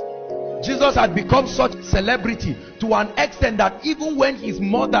Jesus. Jesus had become such a celebrity to an extent that even when his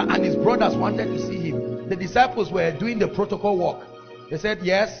mother and his brothers wanted to see him, the disciples were doing the protocol work. They said,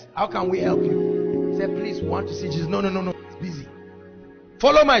 yes, how can we help you? He said, please, we want to see Jesus. No, it's busy.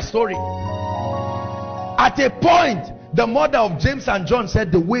 Follow my story. At a point, the mother of James and John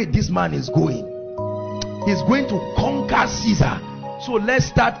said, the way this man is going, he's going to conquer Caesar. So let's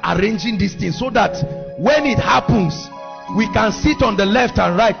start arranging this thing so that when it happens, we can sit on the left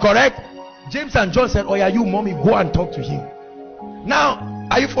and right, correct? James and John said, oh yeah, you mommy, go and talk to him. Now,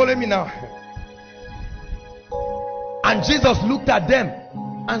 are you following me now? And Jesus looked at them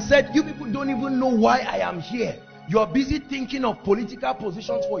and said, you people don't even know why I am here. You're busy thinking of political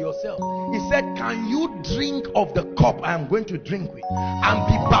positions for yourself. He said, can you drink of the cup I am going to drink with and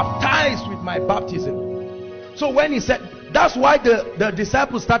be baptized with my baptism? So when he said, that's why the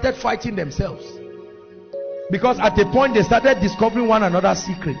disciples started fighting themselves, because at a point they started discovering one another's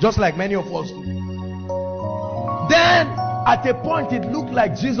secret, just like many of us do. Then at a point it looked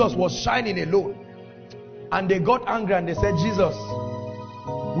like Jesus was shining alone, and they got angry and they said, Jesus,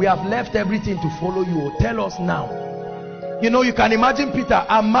 we have left everything to follow you. Tell us now. You know, you can imagine Peter,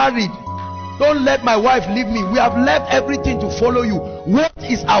 I'm married, don't let my wife leave me. We have left everything to follow you. What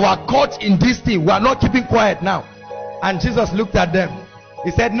is our court in this thing? We are not keeping quiet now. And Jesus looked at them.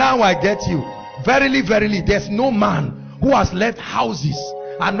 He said, now I get you. Verily, verily, there's no man who has left houses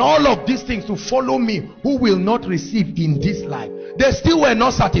and all of these things to follow me who will not receive in this life. They still were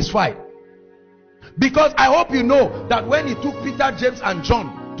not satisfied. Because I hope you know that when he took Peter, James and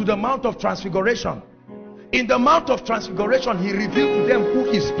John to the Mount of Transfiguration, in the Mount of Transfiguration, he revealed to them who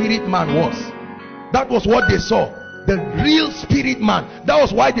his spirit man was. That was what they saw. The real spirit man. That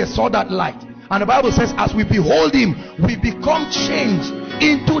was why they saw that light. And the Bible says, as we behold him, we become changed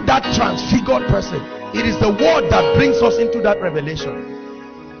into that transfigured person. It is the word that brings us into that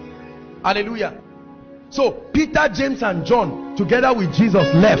revelation. Hallelujah. So Peter, James and John together with Jesus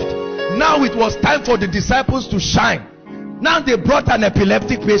left. Now it was time for the disciples to shine. Now they brought an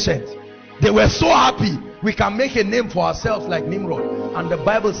epileptic patient. They were so happy. We can make a name for ourselves like Nimrod. And the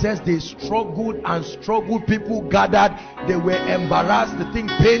Bible says they struggled and struggled. People gathered. They were embarrassed. The thing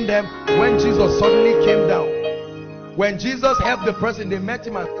pained them. When Jesus suddenly came down, when Jesus helped the person, they met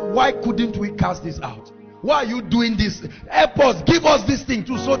him and said, why couldn't we cast this out? Why are you doing this? Help us, give us this thing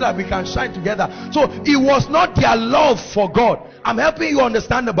too, so that we can shine together. So it was not their love for God. I'm helping you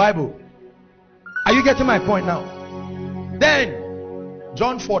understand the Bible. Are you getting my point now? Then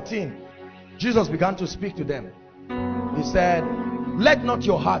John 14, Jesus began to speak to them. He said, let not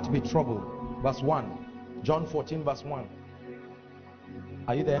your heart be troubled. Verse 1. John 14 verse 1.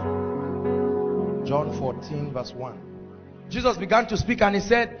 Are you there? John 14 verse 1. Jesus began to speak and he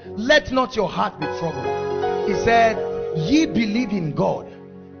said, let not your heart be troubled. He said, ye believe in God,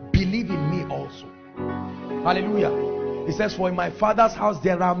 believe in me also. Hallelujah. He says, for in my Father's house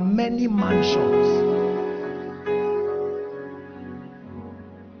there are many mansions.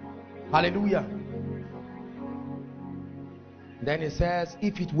 Hallelujah. Then he says,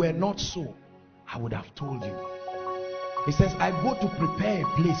 if it were not so, I would have told you. He says, I go to prepare a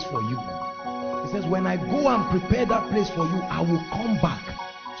place for you. He says, when I go and prepare that place for you, I will come back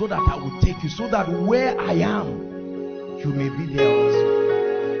so that I will take you, so that where I am, you may be there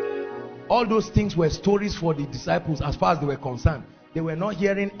also. All those things were stories for the disciples as far as they were concerned. They were not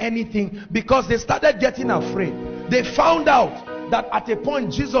hearing anything because they started getting afraid. They found out that at a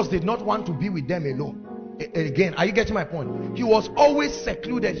point Jesus did not want to be with them alone. Again, are you getting my point? He was always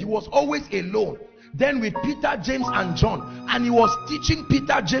secluded. He was always alone. Then with Peter, James and John, and he was teaching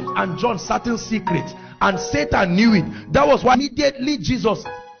Peter, James and John certain secrets, and Satan knew it. That was why immediately Jesus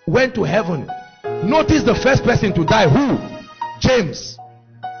went to heaven. Notice the first person to die. Who? James.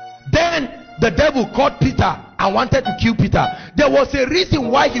 Then the devil caught Peter and wanted to kill Peter. There was a reason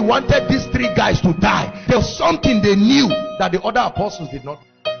why he wanted these three guys to die. There was something they knew that the other apostles did not.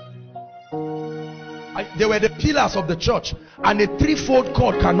 They were the pillars of the church, and a threefold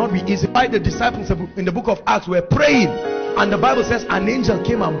cord cannot be easy. Why the disciples in the book of Acts were praying, and the Bible says an angel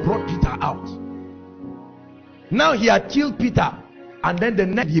came and brought Peter out. Now he had killed Peter, and then the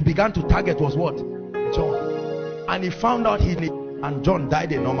next he began to target was what? John. And he found out and John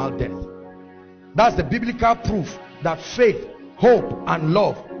died a normal death. That's the biblical proof that faith, hope and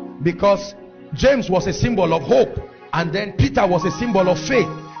love, because James was a symbol of hope, and then Peter was a symbol of faith.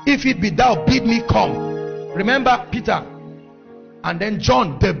 If it be thou, bid me come. Remember Peter. And then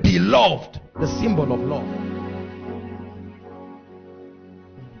John, the beloved, the symbol of love.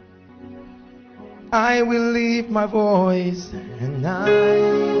 I will lift my voice and I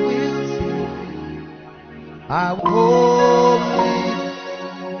will sing. I will hope,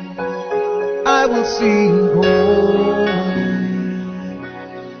 I will sing holy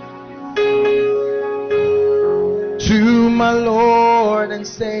to my Lord and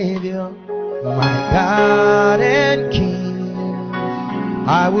Savior. my God and King.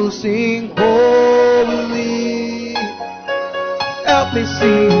 I will sing holy. Help me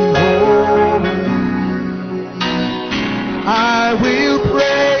sing holy. I will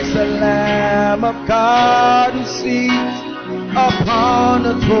praise the Lamb of God who sits upon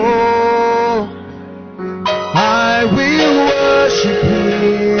the throne. I will worship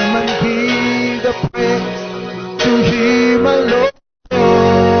him and give the praise to him alone.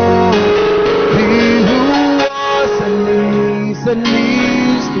 He who was and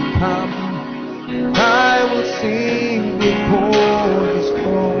is to come, I will sing before his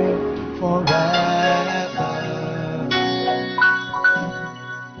throne forever.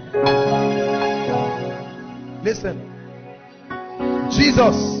 Listen,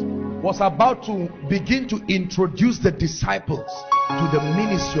 Jesus was about to begin to introduce the disciples to the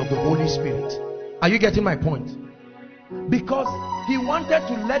ministry of the Holy Spirit. Are you getting my point? Because he wanted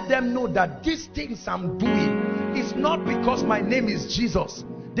to let them know that these things I'm doing is not because my name is Jesus.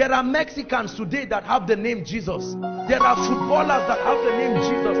 There are Mexicans today that have the name Jesus. There are footballers that have the name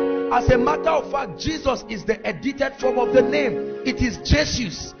Jesus. As a matter of fact, Jesus is the edited form of the name. It is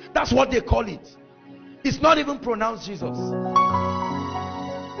Jesus. That's what they call it. It's not even pronounced Jesus.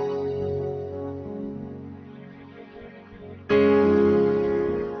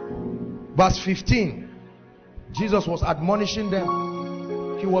 Verse 15, Jesus was admonishing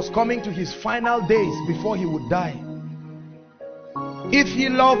them. He was coming to his final days before he would die. If ye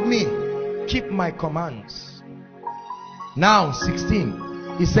love me, keep my commands. Now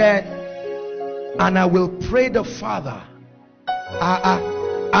 16, he said, and I will pray the Father,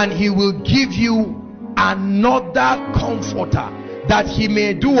 and he will give you another comforter, that he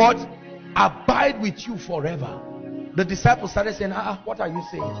may do what? Abide with you forever. The disciples started saying, what are you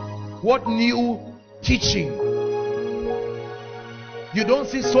saying? What new teaching? You don't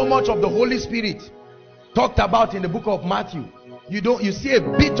see so much of the Holy Spirit talked about in the book of Matthew. You see a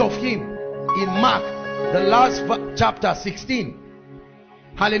bit of him in Mark, the last chapter 16.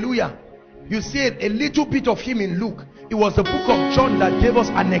 Hallelujah. You see a little bit of him in Luke. It was the book of John that gave us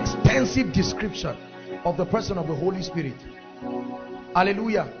an extensive description of the person of the Holy Spirit.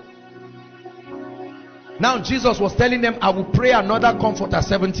 Hallelujah. Now Jesus was telling them, I will pray another comforter.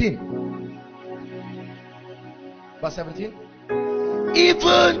 17. Verse 17.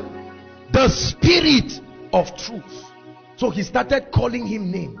 Even the Spirit of truth. So he started calling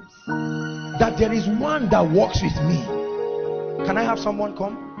him names. That there is one that walks with me. Can I have someone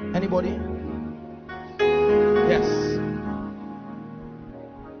come? Anybody? Yes.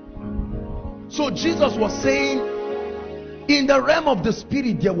 So Jesus was saying, in the realm of the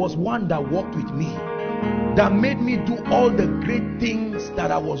Spirit, there was one that walked with me, that made me do all the great things that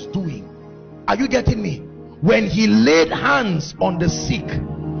I was doing. Are you getting me? When he laid hands on the sick,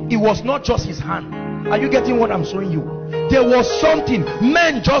 it was not just his hand. Are you getting what I'm showing you? There was something.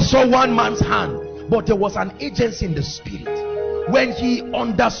 Men just saw one man's hand, but there was an agency in the Spirit. When he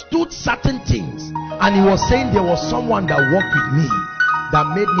understood certain things, and he was saying there was someone that walked with me,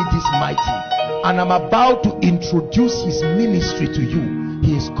 that made me this mighty, and I'm about to introduce his ministry to you.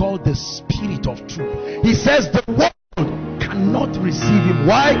 He is called the Spirit of truth. He says the world cannot receive him.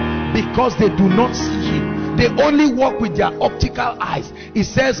 Why? Because they do not see him. They only walk with their optical eyes. He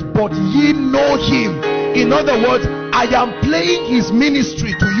says, but ye know him. In other words, I am playing his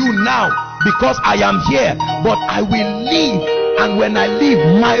ministry to you now because I am here, but I will leave, and when I leave,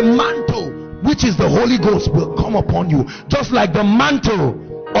 my mantle, which is the Holy Ghost, will come upon you, just like the mantle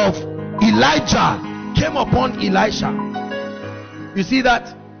of Elijah came upon Elisha. You see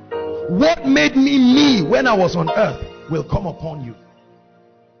that? What made me when I was on earth will come upon you.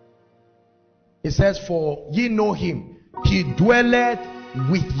 It says, for ye know him, he dwelleth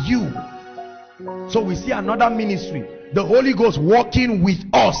with you. So we see another ministry, the Holy Ghost walking with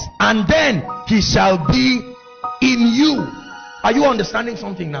us, and then he shall be in you. Are you understanding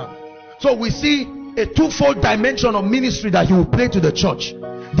something now? So we see a twofold dimension of ministry that he will play to the church.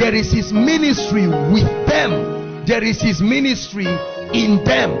 There is his ministry with them, there is his ministry in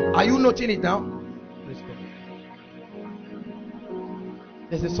them. Are you noting it now?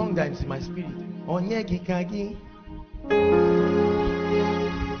 There's a song that is in my spirit. Onyegikagi.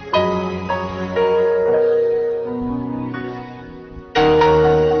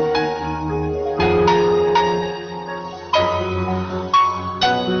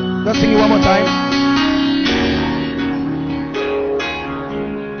 Let's sing it one more time.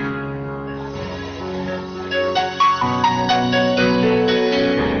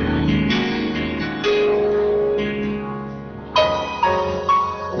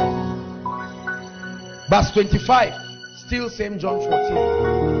 Verse 25, still same John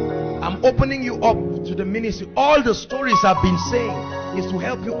 14. I'm opening you up to the ministry. All the stories I've been saying is to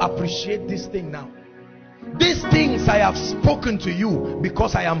help you appreciate this thing now. These things I have spoken to you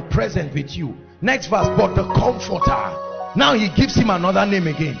because I am present with you. Next verse, but the Comforter. Now he gives him another name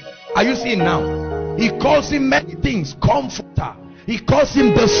again. Are you seeing now? He calls him many things. Comforter. He calls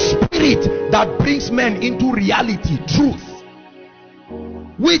him the Spirit that brings men into reality, truth.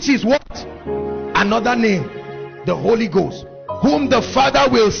 Which is what? Another name, the Holy Ghost, whom the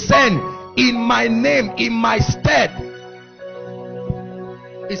Father will send in my name, in my stead.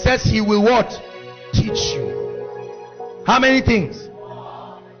 He says he will what? Teach you. How many things?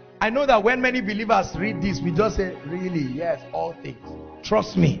 I know that when many believers read this, we just say, really? Yes, all things.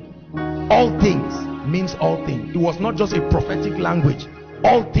 Trust me, all things means all things. It was not just a prophetic language.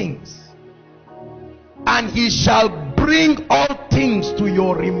 All things. And he shall bring all things to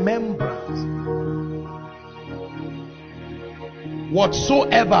your remembrance,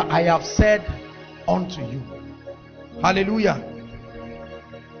 whatsoever I have said unto you. Hallelujah.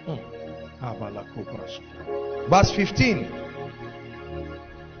 Verse 15.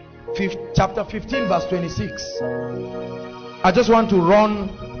 Chapter 15 verse 26. I just want to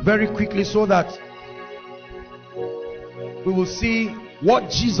run very quickly so that we will see what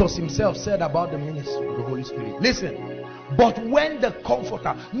Jesus himself said about the ministry of the Holy Spirit. Listen. But when the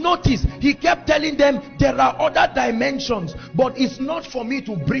Comforter, notice he kept telling them there are other dimensions, but it's not for me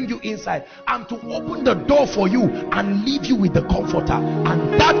to bring you inside. I'm to open the door for you and leave you with the Comforter.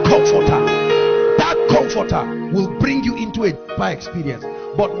 And that Comforter will bring you into a deeper experience.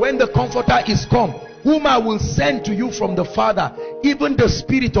 But when the Comforter is come, whom I will send to you from the Father, even the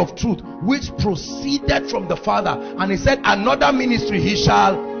Spirit of truth, which proceeded from the Father. And he said, another ministry he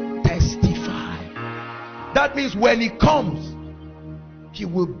shall testify. That means when he comes, he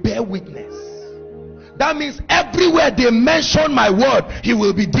will bear witness. That means everywhere they mention my word, he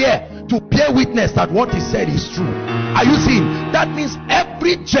will be there to bear witness that what he said is true. Are you seeing? That means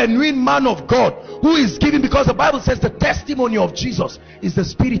every genuine man of God who is giving, because the Bible says the testimony of Jesus is the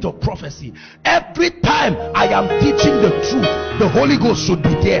spirit of prophecy. Every time I am teaching the truth, the Holy Ghost should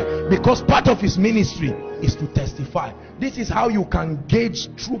be there, because part of his ministry is to testify. This is how you can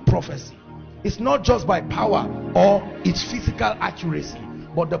gauge true prophecy. It's not just by power or its physical accuracy,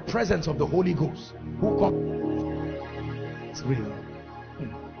 but the presence of the Holy Ghost who comes. It's real.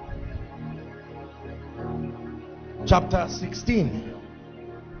 Chapter 16.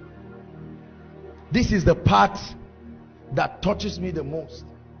 This is the part that touches me the most.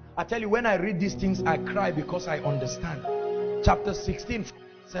 I tell you, when I read these things, I cry because I understand. Chapter 16,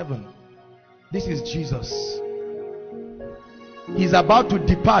 7. This is Jesus. He's about to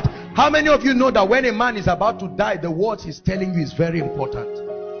depart. How many of you know that when a man is about to die, the words he's telling you is very important?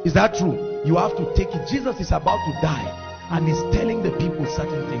 Is that true? You have to take it. Jesus is about to die and he's telling the people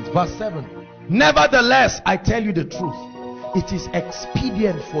certain things. Verse 7. Nevertheless, I tell you the truth. It is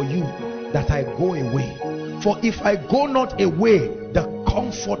expedient for you that I go away. For if I go not away, the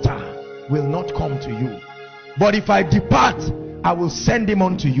Comforter will not come to you. But if I depart, I will send him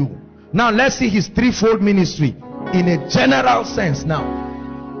unto you. Now let's see his threefold ministry in a general sense now.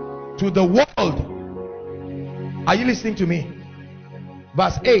 To the world. Are you listening to me?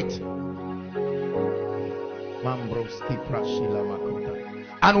 Verse 8.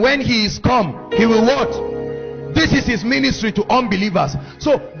 And when he is come, he will what? This is his ministry to unbelievers.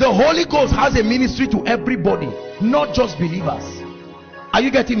 So the Holy Ghost has a ministry to everybody, not just believers. Are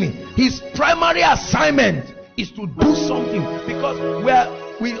you getting me? His primary assignment is to do something, because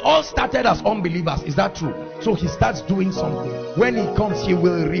we all started as unbelievers. Is that true? So he starts doing something. When he comes, he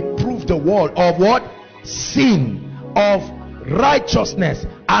will reprove the world of what? Sin, of righteousness,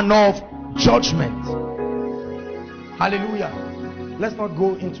 and of judgment. Hallelujah. Let's not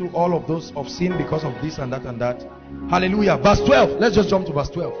go into all of those of sin because of this and that and that. Hallelujah. Verse 12. Let's just jump to verse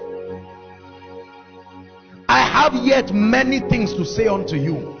 12. I have yet many things to say unto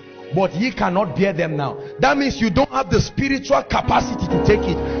you, but ye cannot bear them now. That means you don't have the spiritual capacity to take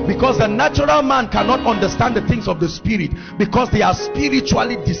it, because the natural man cannot understand the things of the spirit, because they are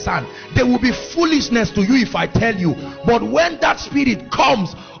spiritually discerned. They will be foolishness to you if I tell you. But when that spirit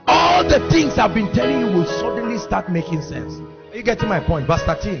comes, all the things I've been telling you will suddenly start making sense. Are you getting my point? Verse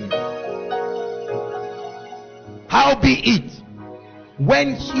 13. Howbeit,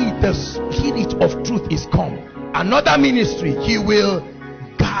 when he, the Spirit of truth, is come, another ministry, he will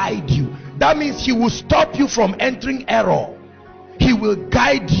guide you. That means he will stop you from entering error. He will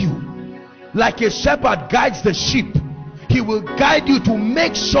guide you like a shepherd guides the sheep. He will guide you to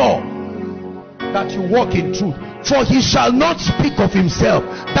make sure that you walk in truth. For he shall not speak of himself.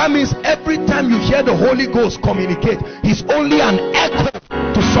 That means every time you hear the Holy Ghost communicate, he's only an echo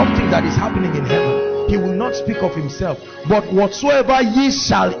to something that is happening in heaven. He will not speak of himself. But whatsoever he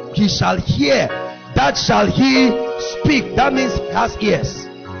shall hear, that shall he speak. That means he has ears.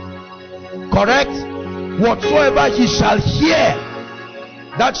 Correct? Whatsoever he shall hear,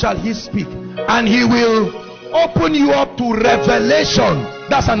 that shall he speak. And he will open you up to revelation.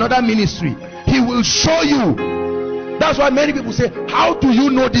 That's another ministry. He will show you. That's why many people say, how do you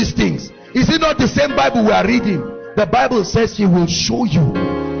know these things? Is it not the same Bible we are reading? The Bible says he will show you.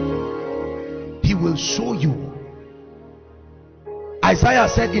 He will show you. Isaiah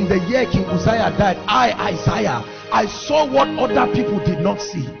said, in the year King Uzziah died, Isaiah, I saw what other people did not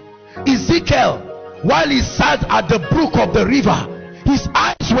see. Ezekiel, while he sat at the brook of the river, his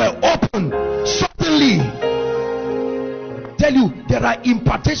eyes were open. Suddenly, tell you, there are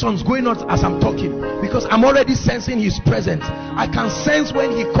impartations going on as I'm talking, because I'm already sensing his presence. I can sense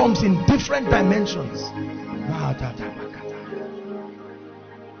when he comes in different dimensions.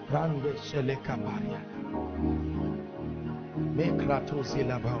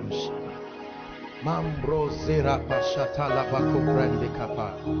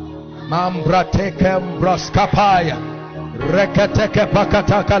 Rekateke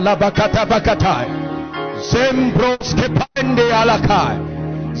pakataka labakata bakatai. Zembros kepande alakai.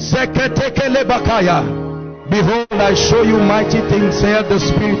 Zeketeke lebakaya. Behold, I show you mighty things, saith the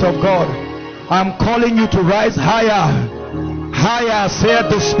Spirit of God. I'm calling you to rise higher. Higher, saith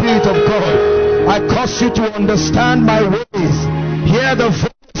the Spirit of God. I cause you to understand my ways. Hear the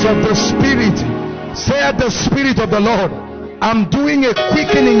voice of the Spirit, saith the Spirit of the Lord. I'm doing a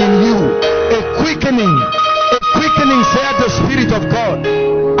quickening in you. A quickening. A quickening, said the Spirit of God.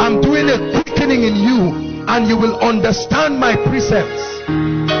 I'm doing a quickening in you, and you will understand my precepts.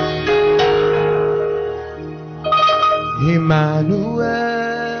 Emmanuel,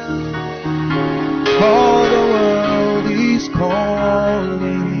 all the world is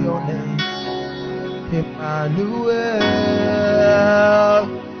calling your name. Emmanuel,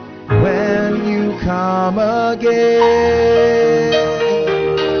 when you come again.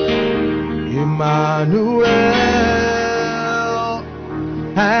 Emmanuel,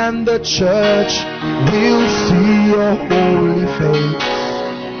 and the church will see your holy face.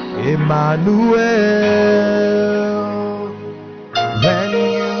 Emmanuel, when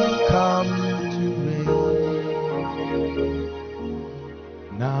you come to reign.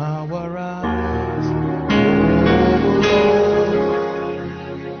 Now arise, oh Lord,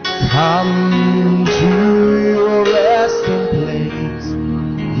 come to your resting place.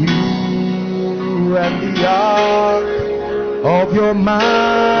 And the ark of your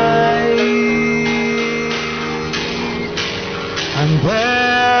might, and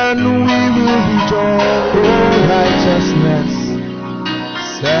then we will rejoice for righteousness,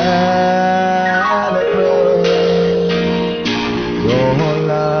 celebrate your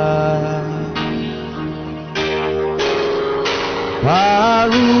life.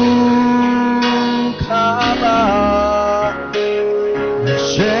 Baruch haba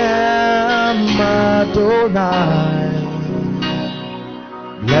Adonai,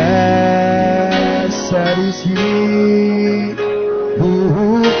 blessed is he who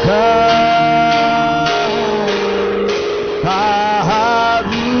comes.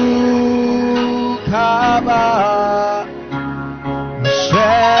 Baruch haba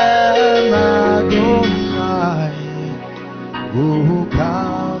Hashem Adonai, who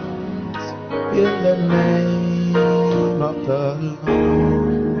comes in the name of the Lord.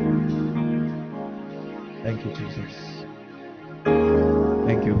 Thank you, Jesus.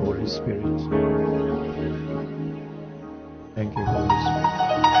 Thank you, Holy Spirit. Thank you, Holy Spirit.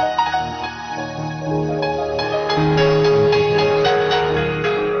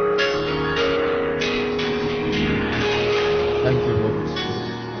 Thank you, Holy Spirit.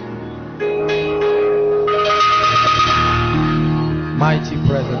 Mighty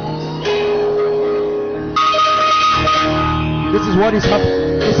presence. This is what is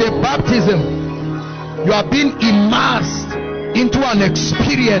happening. It's a baptism. You are being immersed into an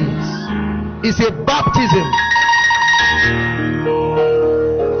experience. It's a baptism.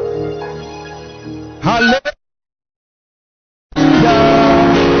 Hallelujah.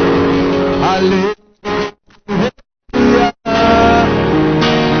 Hallelujah.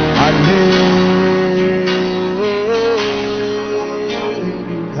 Hallelujah.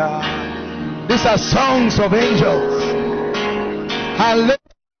 These are songs of angels. Hallelujah.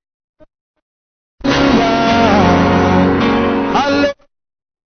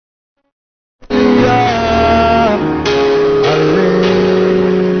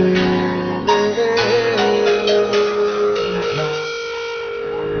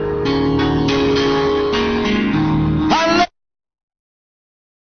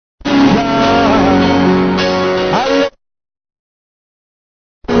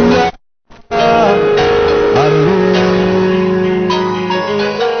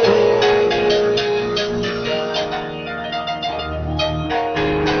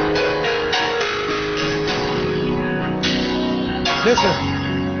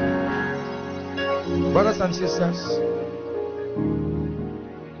 sisters?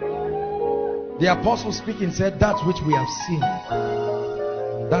 The apostle speaking said, that which we have seen,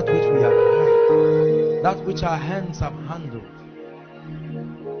 that which we have heard, that which our hands have handled.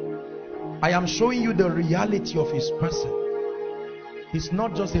 I am showing you the reality of his person. He's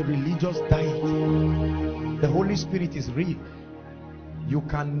not just a religious deity. The Holy Spirit is real. You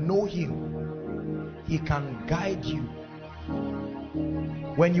can know him. He can guide you.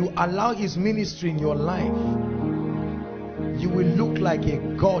 When you allow his ministry in your life, you will look like a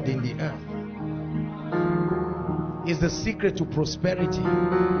God in the earth. Is the secret to prosperity,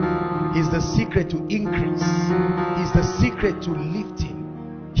 is the secret to increase, is the secret to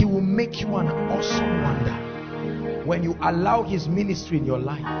lifting. He will make you an awesome wonder when you allow his ministry in your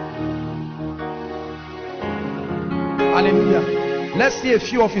life. Hallelujah. Let's see a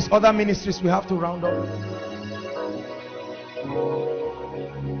few of his other ministries we have to round up.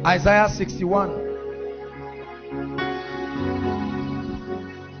 Isaiah 61.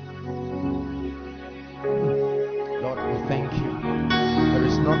 Thank you. There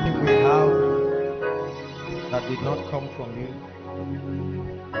is nothing we have that did not come from you.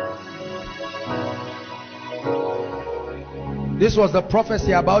 This was the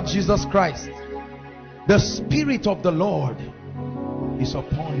prophecy about Jesus Christ. The Spirit of the Lord is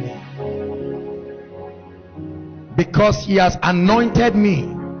upon me, because he has anointed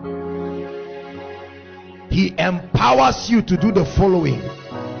me. He empowers you to do the following: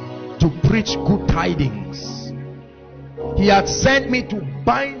 to preach good tidings. He had sent me to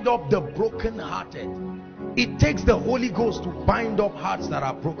bind up the brokenhearted. It takes the Holy Ghost to bind up hearts that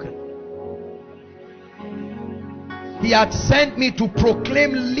are broken. He had sent me to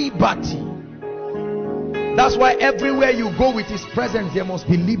proclaim liberty. That's why everywhere you go with his presence, there must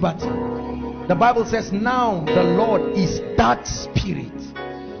be liberty. The Bible says, now the Lord is that Spirit.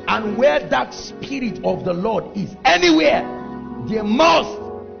 And where that Spirit of the Lord is, anywhere, there must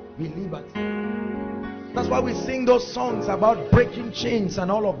be liberty. That's why we sing those songs about breaking chains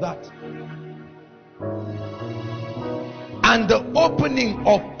and all of that. And the opening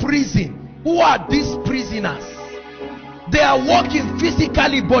of prison. Who are these prisoners? They are walking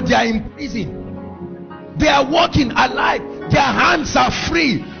physically, but they are in prison. They are walking alive. Their hands are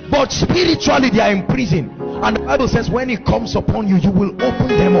free, but spiritually they are in prison. And the Bible says, when it comes upon you, you will open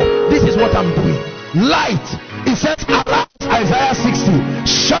them up. This is what I'm doing. Light. It says, arise, Isaiah 60.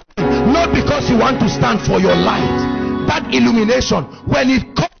 Shine. Not because you want to stand for your light. That illumination, when it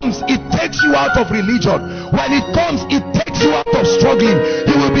comes, it takes you out of religion. When it comes, it takes you out of struggling.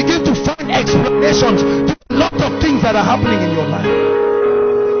 You will begin to find explanations to a lot of things that are happening in your life.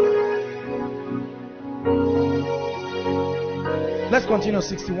 Let's continue.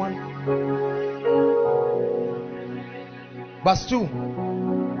 61 verse 2.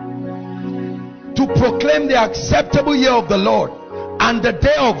 To proclaim the acceptable year of the Lord and the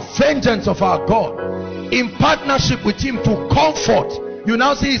day of vengeance of our God, in partnership with him to comfort. You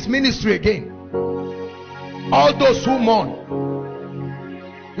now see his ministry again. All those who mourn.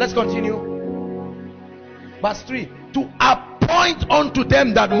 Let's continue. Verse 3. To appoint unto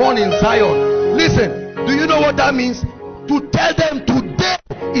them that mourn in Zion. Listen, do you know what that means? To tell them today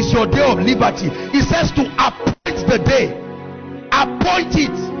is your day of liberty. He says to appoint the day. Appoint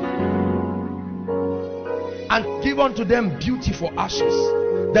it. And give unto them beauty for ashes,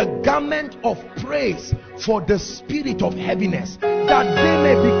 the garment of praise for the spirit of heaviness, that they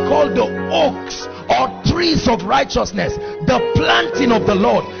may be called the oaks or trees of righteousness, the planting of the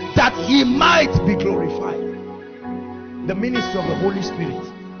Lord, that he might be glorified. The ministry of the Holy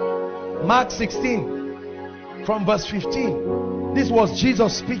Spirit. Mark 16 from verse 15. This was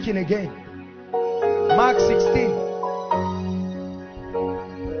Jesus speaking again. Mark 16.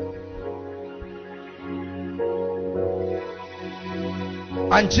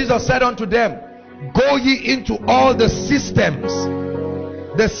 And Jesus said unto them, go ye into all the systems,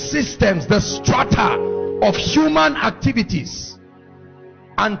 the strata of human activities,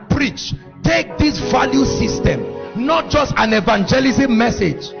 and preach. Take this value system, not just an evangelism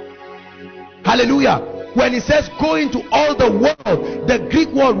message. Hallelujah. When he says go into all the world, the Greek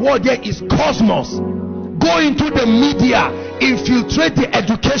word there is cosmos. Go into the media, infiltrate the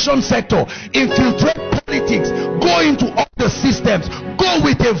education sector, infiltrate politics, go into all the systems, go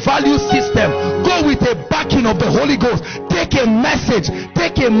with a value system, go with a backing of the Holy Ghost. Take a message,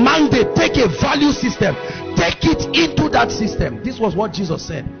 take a mandate, take a value system, take it into that system. This was what Jesus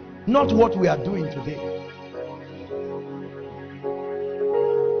said, not what we are doing today.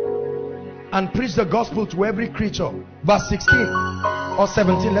 And preach the gospel to every creature. Verse 16 or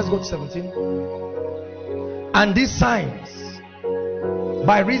 17. Let's go to 17. And these signs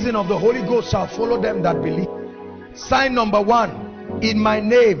by reason of the Holy Ghost shall follow them that believe. Sign number 1, in my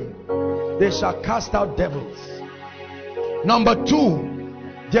name they shall cast out devils. Number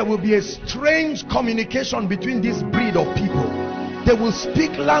 2, there will be a strange communication between this breed of people. They will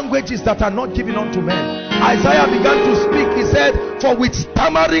speak languages that are not given unto men. Isaiah began to speak. He said, for with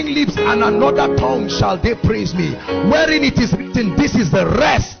stammering lips and another tongue shall they praise me, wherein it is written, this is the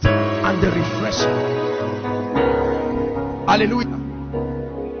rest and the refreshing. Hallelujah.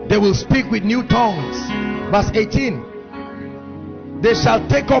 They will speak with new tongues. Verse 18, they shall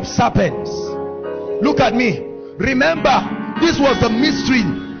take up serpents. Look at me. Remember, this was the mystery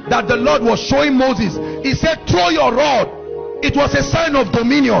that the Lord was showing Moses. He said, throw your rod. It was a sign of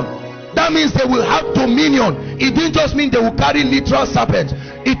dominion. That means they will have dominion. It didn't just mean they will carry literal serpents.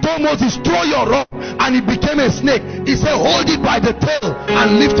 He told Moses, throw your rod, and it became a snake. He said, hold it by the tail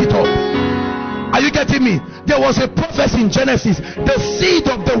and lift it up. Are you getting me? There was a prophecy in Genesis. The seed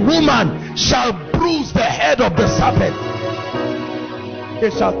of the woman shall bruise the head of the serpent.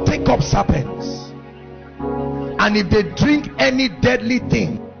 They shall take up serpents, and if they drink any deadly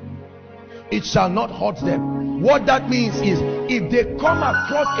thing, it shall not hurt them. What that means is, if they come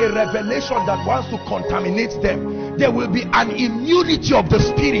across a revelation that wants to contaminate them, there will be an immunity of the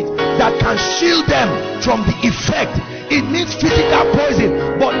spirit that can shield them from the effect. It means physical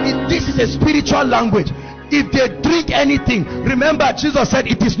poison, but this is a spiritual language. If they drink anything, remember Jesus said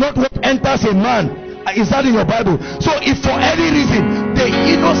it is not what enters a man. Is that in your Bible? So if for any reason they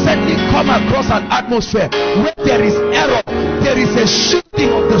innocently come across an atmosphere where there is error, there is a shifting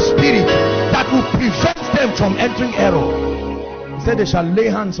of the spirit that will prevent them from entering error. He said they shall lay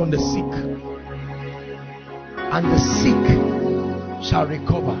hands on the sick, and the sick shall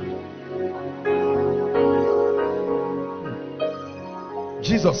recover.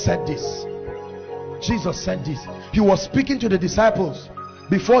 Jesus said this. Jesus said this. He was speaking to the disciples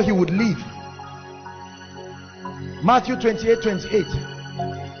before he would leave. Matthew 28:28.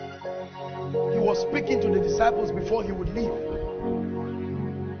 He was speaking to the disciples before he would leave,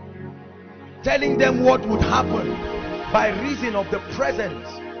 telling them what would happen by reason of the presence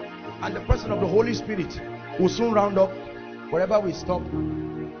and the person of the Holy Spirit. We'll soon round up wherever we stop,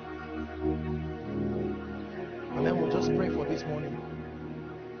 and then we'll just pray for this morning.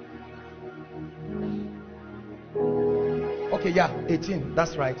 Okay, yeah, 18,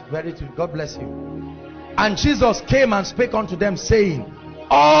 that's right, very true. God bless you. And Jesus came and spake unto them, saying,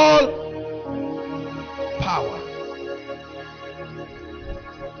 all power.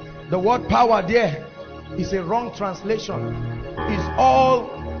 The word power there is a wrong translation. Is all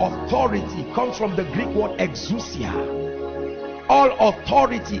authority. Comes from the Greek word exousia. All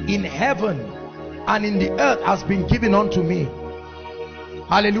authority in heaven and in the earth has been given unto me.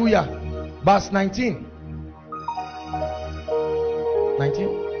 Hallelujah. Verse 19.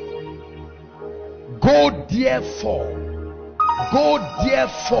 Go therefore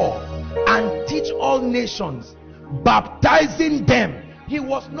and teach all nations, baptizing them. He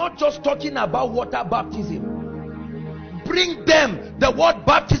was not just talking about water baptism. Bring them. The word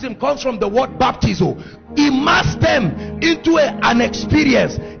baptism comes from the word baptizo. Immerse them into an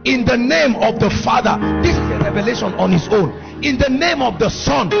experience in the name of the Father. This is a revelation on his own. In the name of the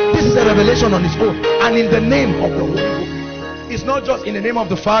Son, this is a revelation on his own. And in the name of the Holy Ghost. It's not just in the name of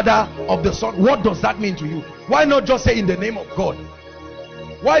the Father, of the Son. What does that mean to you? Why not just say in the name of God?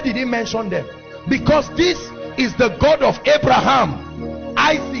 Why did he mention them? Because this is the God of Abraham,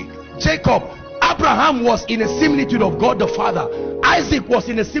 Isaac, Jacob. Abraham was in a similitude of God the Father. Isaac was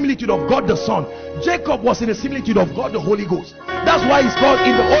in a similitude of God the Son. Jacob was in a similitude of God the Holy Ghost. That's why it's called,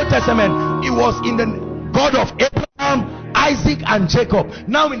 in the Old Testament, it was in the God of Abraham, Isaac and Jacob.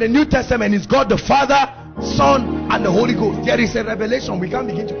 Now in the New Testament, it's God the Father, Son and the Holy Ghost. There is a revelation. We can't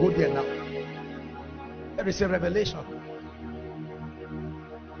begin to go there now. There is a revelation.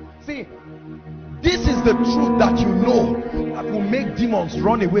 See, this is the truth that you know that will make demons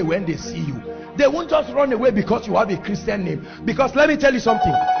run away when they see you. They won't just run away because you have a Christian name. Because let me tell you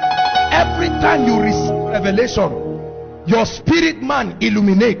something. Every time you receive revelation, your spirit man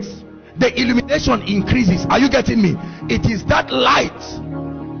illuminates. The illumination increases. Are you getting me? It is that light.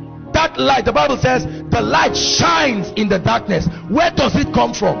 That light, the Bible says, the light shines in the darkness. Where does it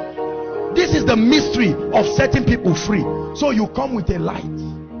come from? This is the mystery of setting people free. So you come with a light.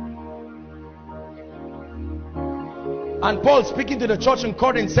 And Paul, speaking to the church in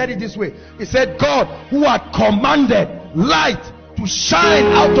Corinth, said it this way. He said, God, who had commanded light to shine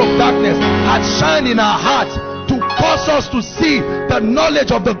out of darkness, had shined in our hearts to cause us to see the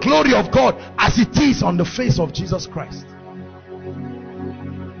knowledge of the glory of God as it is on the face of Jesus Christ.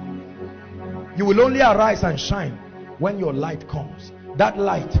 You will only arise and shine when your light comes. That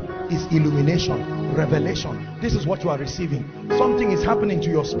light is illumination, revelation. This is what you are receiving. Something is happening to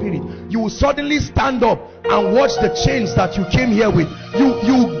your spirit. You will suddenly stand up and watch the change that you came here with.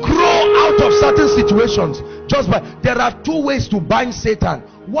 You grow out of certain situations. There are two ways to bind Satan.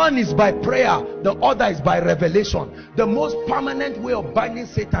 One is by prayer, the other is by revelation. The most permanent way of binding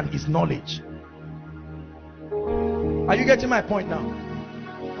Satan is knowledge. Are you getting my point now?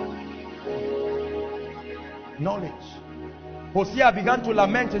 Knowledge. Hosea began to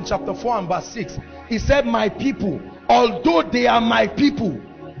lament in chapter 4 and verse 6. He said, my people, although they are my people,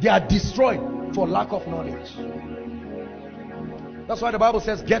 they are destroyed for lack of knowledge. That's why the Bible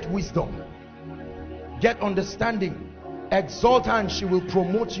says, get wisdom, get understanding, exalt her and she will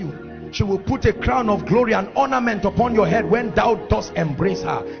promote you. She will put a crown of glory and ornament upon your head when thou dost embrace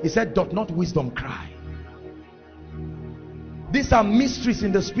her. He said, doth not wisdom cry? These are mysteries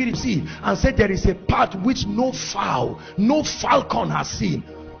in the spirit. See, and said there is a path which no fowl, no falcon has seen.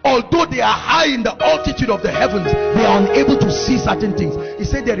 Although they are high in the altitude of the heavens, they are unable to see certain things. He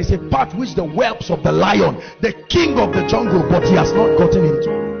said there is a path which the whelps of the lion, the king of the jungle, but he has not gotten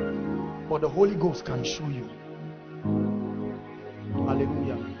into. But the Holy Ghost can show you.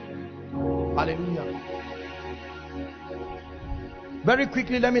 Hallelujah. Hallelujah. Very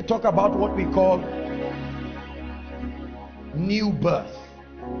quickly, let me talk about what we call new birth,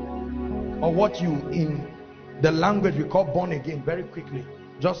 or what you in the language we call born again. Very quickly,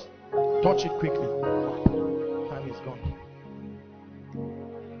 just touch it quickly. Time is gone.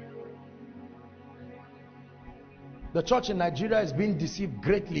 The church in Nigeria is being deceived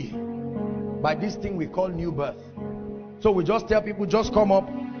greatly by this thing we call new birth. So we just tell people, just come up,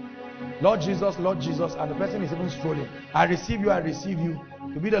 Lord Jesus, and the person is even strolling. I receive you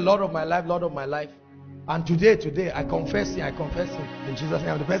to be the Lord of my life, Lord of my life. And today I confess him in Jesus'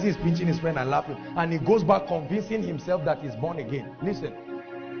 name. The person is pinching his friend and laughing, and he goes back convincing himself that he's born again. Listen,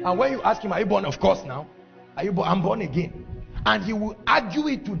 and when you ask him, are you born? Of course now. Are you born? I'm born again. And he will argue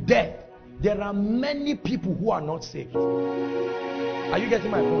it to death. There are many people who are not saved. Are you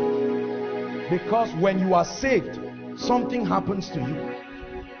getting my point? Because when you are saved, something happens to you,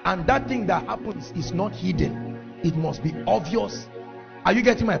 and that thing that happens is not hidden. It must be obvious. Are you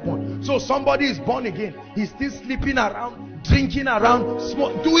getting my point? So somebody is born again, he's still sleeping around, drinking around,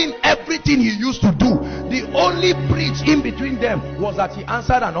 doing everything he used to do. The only breach in between them was that he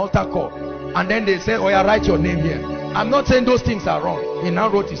answered an altar call, and then they said, oh yeah, write your name here. I'm not saying those things are wrong. He now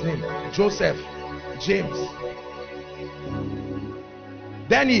wrote his name, Joseph, James.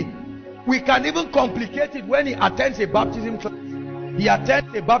 Then we can even complicate it when he attends a baptism class. He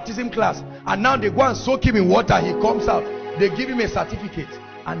attends a baptism class, and now they go and soak him in water. He comes out, they give him a certificate,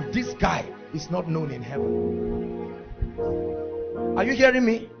 and this guy is not known in heaven. Are you hearing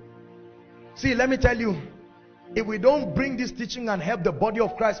me? See, let me tell you, if we don't bring this teaching and help the body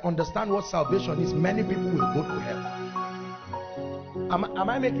of Christ understand what salvation is, many people will go to hell. Am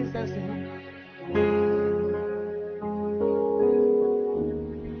I making sense to you?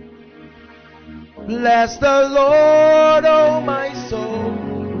 Bless the Lord, oh my soul,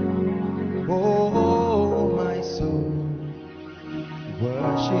 oh my soul,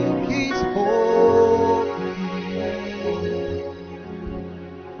 worship his holy name,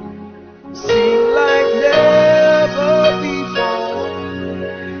 sing like never before,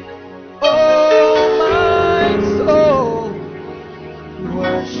 oh my soul,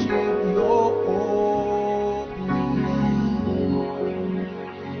 worship your holy name.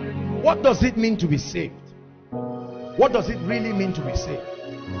 What does it mean to be saved? What does it really mean to be saved?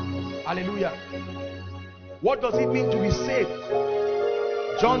 Hallelujah. What does it mean to be saved?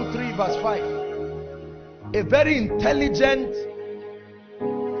 John 3 verse 5. A very intelligent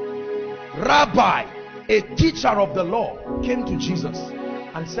rabbi, a teacher of the law, came to Jesus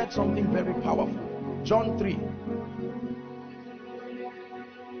and said something very powerful. John 3.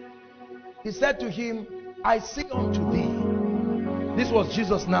 He said to him, I say unto thee, this was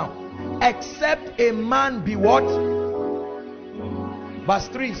Jesus now, except a man be what? Verse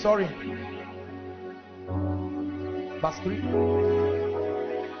 3, sorry. Verse 3.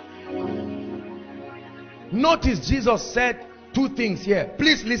 Notice Jesus said two things here.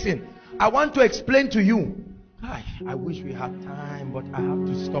 Please listen. I want to explain to you. I wish we had time, but I have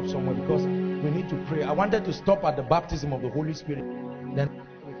to stop somewhere because we need to pray. I wanted to stop at the baptism of the Holy Spirit. Then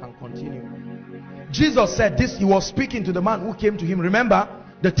we can continue. Jesus said this. He was speaking to the man who came to him. Remember,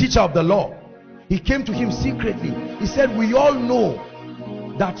 the teacher of the law. He came to him secretly. He said, we all know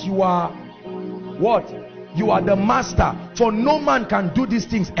that you are what? You are the master, for no man can do these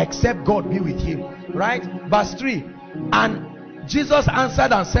things except God be with him. Right? Verse 3. And Jesus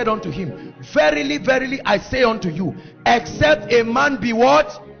answered and said unto him, verily, verily, I say unto you, except a man be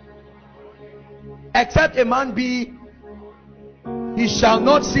what? Except a man be, he shall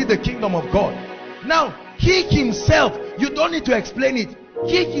not see the kingdom of God. Now, he himself, you don't need to explain it.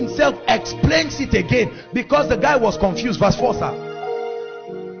 He himself explains it again, because the guy was confused. Verse 4, sir.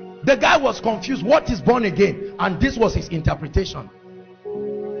 The guy was confused. What is born again? And this was his interpretation.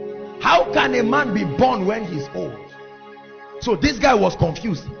 How can a man be born when he's old? So this guy was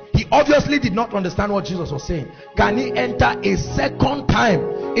confused. He obviously did not understand what Jesus was saying. Can he enter a second time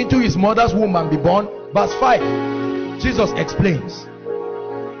into his mother's womb and be born? Verse 5. Jesus explains.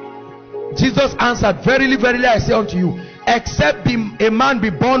 Jesus answered, verily, verily, I say unto you, except a man be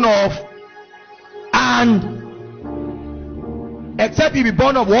born of, and except he be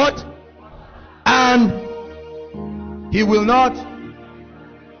born of what? And he will not.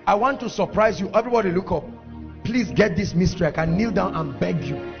 I want to surprise you. Everybody look up. Please get this mystery. I can kneel down and beg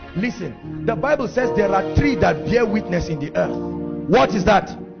you. Listen, the Bible says there are three that bear witness in the earth. What is that?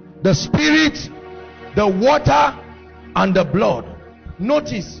 The spirit, the water, and the blood.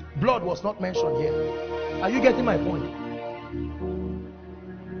 Notice, blood was not mentioned here. Are you getting my point?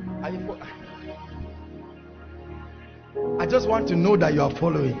 I just want to know that you are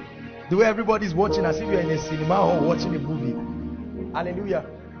following. The way everybody's watching as if you're in a cinema or watching a movie. Hallelujah.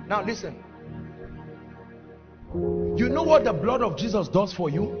 Now listen. You know what the blood of Jesus does for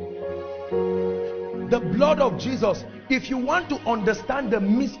you? The blood of Jesus, if you want to understand the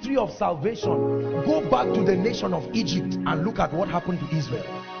mystery of salvation, go back to the nation of Egypt and look at what happened to Israel.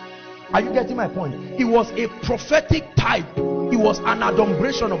 Are you getting my point? It was a prophetic type. It was an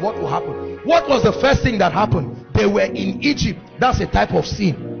adumbration of what will happen. What was the first thing that happened? They were in Egypt. That's a type of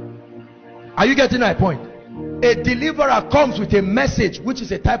sin. Are you getting my point? A deliverer comes with a message, which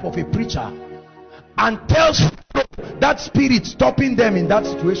is a type of a preacher, and tells that spirit stopping them in that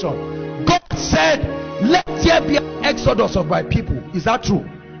situation. God said, let there be an exodus of my people. Is that true?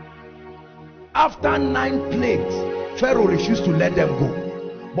 After 9 plagues, Pharaoh refused to let them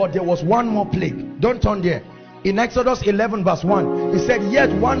go. But there was one more plague. Don't turn there. In Exodus 11 verse 1, he said,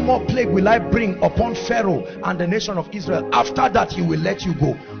 yet one more plague will I bring upon Pharaoh and the nation of Israel. After that he will let you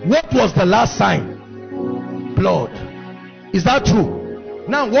go. What was the last sign? Blood. Is that true?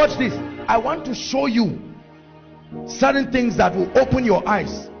 Now watch this. I want to show you certain things that will open your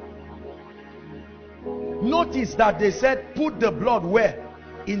eyes. Notice that they said, put the blood where?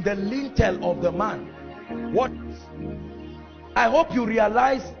 In the lintel of the man. What? I hope you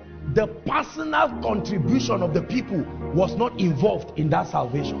realize the personal contribution of the people was not involved in that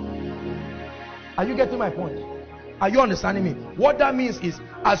salvation. Are you getting my point? Are you understanding me? What that means is,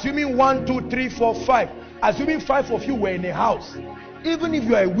 assuming 1, 2, 3, 4, 5, assuming 5 of you were in a house, even if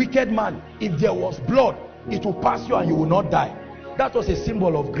you are a wicked man, if there was blood, it will pass you and you will not die. That was a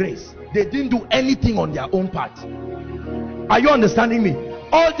symbol of grace. They didn't do anything on their own part. Are you understanding me?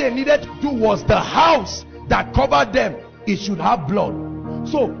 All they needed to do was the house that covered them, it should have blood.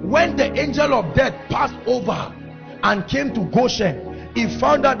 So when the angel of death passed over and came to Goshen, he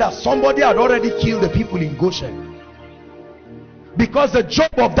found out that somebody had already killed the people in Goshen, because the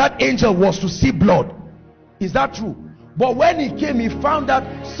job of that angel was to see blood. Is that true? But when he came, he found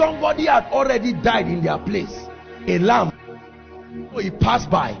that somebody had already died in their place, a lamb. So he passed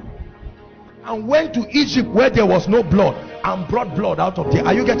by and went to Egypt where there was no blood and brought blood out of there.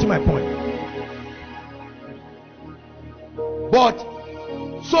 Are you getting my point? But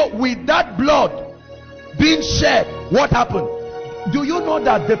so with that blood being shed, what happened? Do you know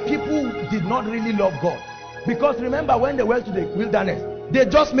that the people did not really love God? Because remember, when they went to the wilderness, they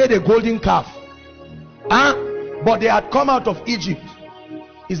just made a golden calf. But they had come out of Egypt.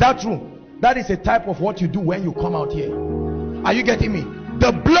 Is that true? That is a type of what you do when you come out here. Are you getting me?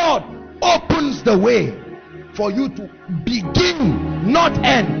 The blood opens the way for you to begin, not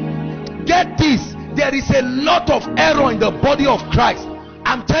end. Get this. There is a lot of error in the body of Christ.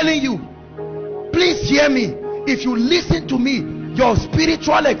 I'm telling you, please hear me. If you listen to me, your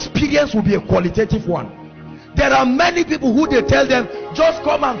spiritual experience will be a qualitative one. There are many people who they tell them, just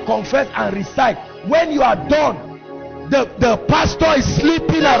come and confess and recite. When you are done, the pastor is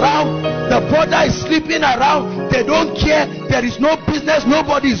sleeping around, the brother is sleeping around, they don't care, there is no business,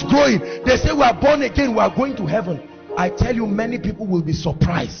 nobody is growing. They say we are born again, we are going to heaven. I tell you, many people will be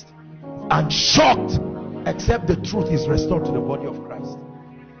surprised and shocked, except the truth is restored to the body of Christ.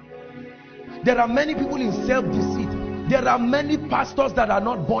 There are many people in self-deceit. There are many pastors that are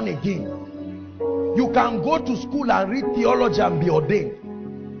not born again. You can go to school and read theology and be ordained.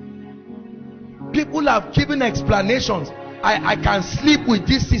 People have given explanations. I can sleep with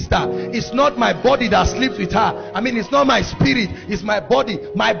this sister. It's not my body that sleeps with her. I mean, it's not my spirit, it's my body.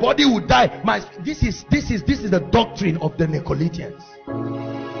 My body will die. This is the doctrine of the Nicolaitans.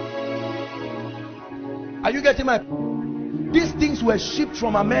 Are you getting my? These things were shipped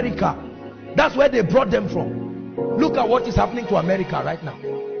from America. That's where they brought them from. Look at what is happening to America right now.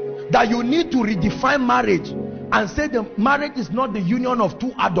 That you need to redefine marriage and say the marriage is not the union of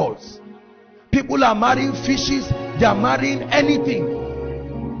two adults. People are marrying fishes, they are marrying anything.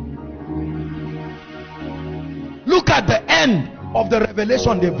 Look at the end of the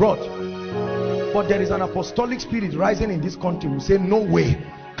revelation they brought. But there is an apostolic spirit rising in this country who say, no way,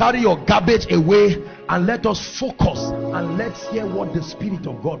 carry your garbage away and let us focus and let's hear what the Spirit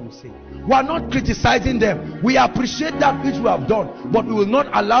of God will say. We are not criticizing them. We appreciate that which we have done, but we will not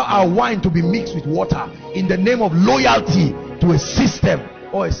allow our wine to be mixed with water in the name of loyalty to a system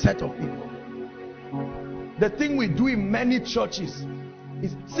or a set of people. The thing we do in many churches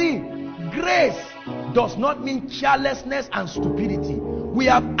is, see, grace does not mean carelessness and stupidity. We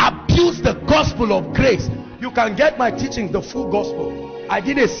have abused the gospel of grace. You can get my teachings, the full gospel. I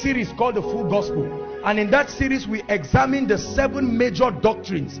did a series called the full gospel, and in that series we examined the 7 major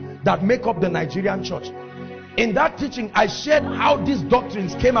doctrines that make up the Nigerian church. In that teaching I shared how these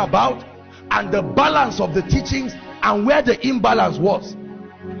doctrines came about and the balance of the teachings and where the imbalance was.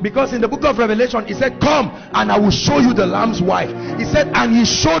 Because in the book of Revelation he said, come and I will show you the Lamb's wife. He said, and he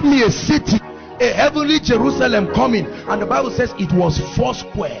showed me a city, a heavenly Jerusalem coming, and the Bible says it was 4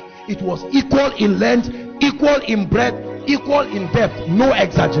 square. It was equal in length, equal in breadth, equal in depth, no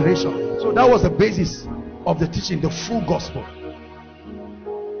exaggeration. So that was the basis of the teaching, the full gospel.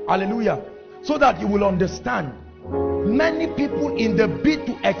 Hallelujah. So that you will understand, many people in the bid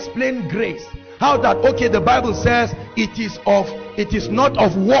to explain grace, how that, okay, the Bible says it is not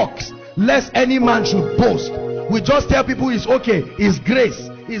of works lest any man should boast. We just tell people it's okay, it's grace,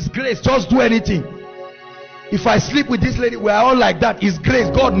 it's grace, just do anything. If I sleep with this lady, we are all like that, it's grace,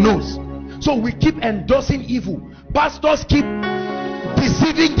 God knows. So we keep endorsing evil. Pastors keep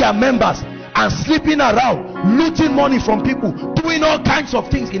deceiving their members and sleeping around, looting money from people, doing all kinds of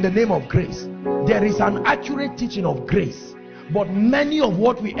things in the name of grace. There is an accurate teaching of grace, but many of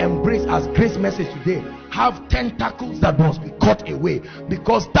what we embrace as grace message today have tentacles that must be cut away,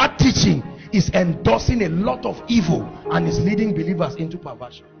 because that teaching is endorsing a lot of evil and is leading believers into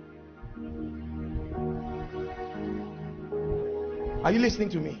perversion. Are you listening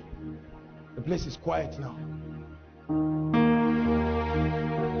to me? The place is quiet now.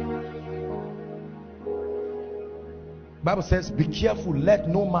 Bible says, be careful, let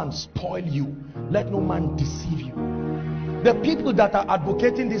no man spoil you, let no man deceive you. The people that are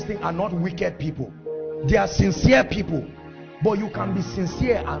advocating this thing are not wicked people. They are sincere people, but you can be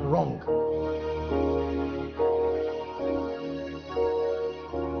sincere and wrong.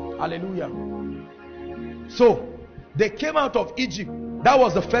 Hallelujah. So they came out of Egypt. That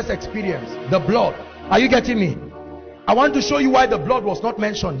was the first experience, the blood. Are you getting me? I want to show you why the blood was not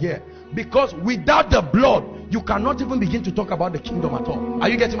mentioned here. Because without the blood, you cannot even begin to talk about the kingdom at all. Are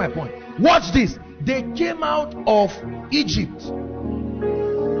you getting my point? Watch this. They came out of Egypt.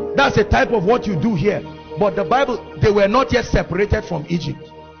 That's a type of what you do here. But the Bible, they were not yet separated from Egypt.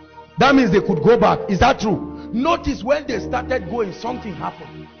 That means they could go back. Is that true? Notice when they started going, something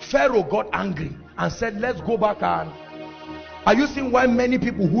happened. Pharaoh got angry and said, let's go back. And are you seeing why many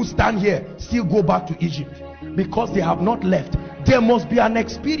people who stand here still go back to Egypt? Because they have not left. There must be an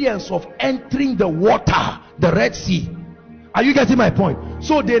experience of entering the water, the Red Sea. Are you getting my point?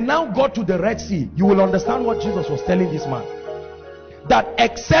 So they now got to the Red Sea. You will understand what Jesus was telling this man. That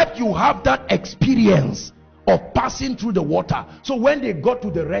except you have that experience of passing through the water. So when they got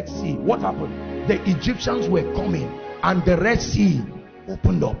to the Red Sea, what happened? The Egyptians were coming and the Red Sea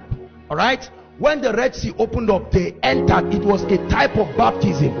opened up. All right? When the Red Sea opened up, they entered. It was a type of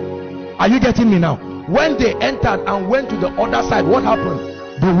baptism. Are you getting me now? When they entered and went to the other side, what happened?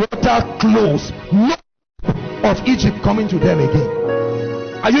 The water closed. No of Egypt coming to them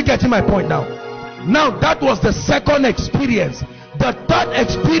again. Are you getting my point now? Now that was the second experience. The third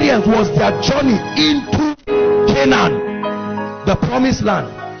experience was their journey into Canaan, the promised land.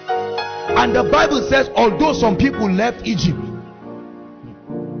 And the Bible says, although some people left Egypt,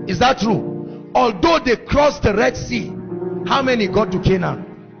 is that true? Although they crossed the Red Sea, how many got to Canaan?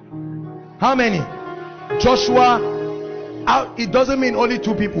 How many? Joshua, it doesn't mean only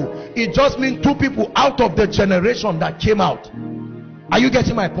 2 people. It just means 2 people out of the generation that came out. Are you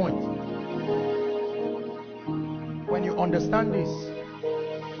getting my point? When you understand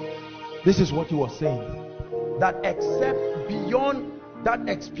this is what he was saying. That except beyond that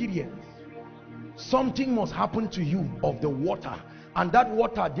experience, something must happen to you of the water, and that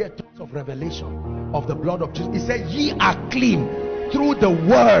water there talks of revelation of the blood of Jesus. He said, ye are clean through the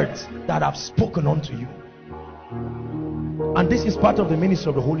words that I've spoken unto you. And this is part of the ministry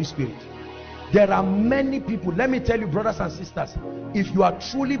of the Holy Spirit. There are many people, let me tell you, brothers and sisters, if you are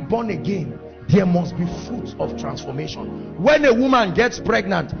truly born again, there must be fruits of transformation. When a woman gets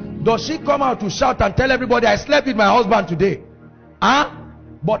pregnant, does she come out to shout and tell everybody, I slept with my husband today? Huh?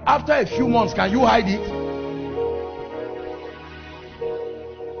 But after a few months, can you hide it?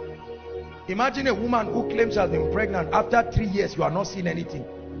 Imagine a woman who claims she has been pregnant. After 3 years, you are not seeing anything.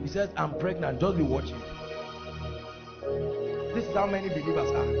 He says, I'm pregnant, just be watching. This is how many believers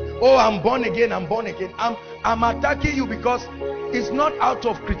are. Oh, I'm born again, I'm born again. I'm attacking you because it's not out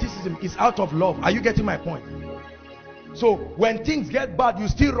of criticism, it's out of love. Are you getting my point? So when things get bad, you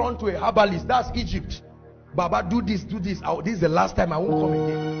still run to a herbalist. That's Egypt. Baba, do this, do this. Oh, this is the last time, I won't come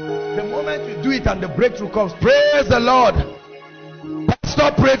again. The moment you do it and the breakthrough comes, praise the Lord.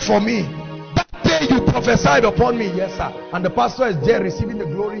 Pastor prayed for me. That day you prophesied upon me. Yes, sir. And the pastor is there receiving the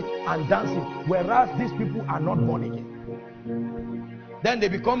glory and dancing. Whereas these people are not born again. Then they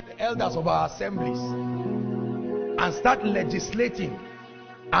become the elders of our assemblies and start legislating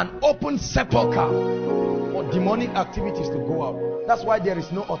an open sepulcher for demonic activities to go out. That's why there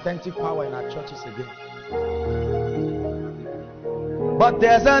is no authentic power in our churches again. But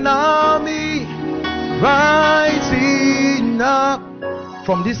there's an army rising up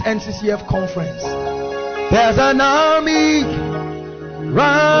from this NCCF conference. There's an army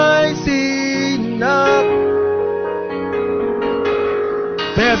rising up.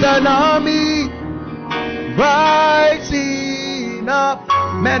 There's an army rising up.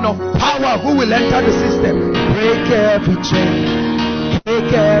 Men of power who will enter the system. Break every chain.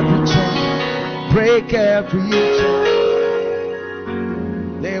 Break every chain. Break every chain.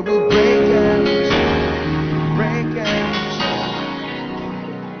 They will break every chain. Break every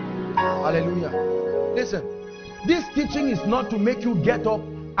chain. Hallelujah. Listen, this teaching is not to make you get up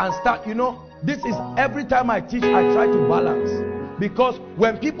and start. You know, this is every time I teach, I try to balance. Because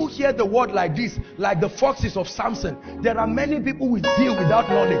when people hear the word like this, like the foxes of Samson, there are many people who deal without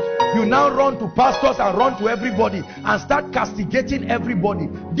knowledge. You now run to pastors and run to everybody and start castigating everybody.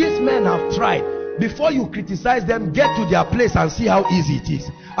 These men have tried. Before you criticize them, get to their place and see how easy it is.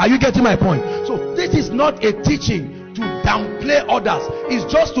 Are you getting my point? So this is not a teaching to downplay others. It's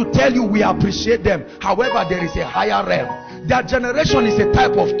just to tell you we appreciate them. However, there is a higher realm. Their generation is a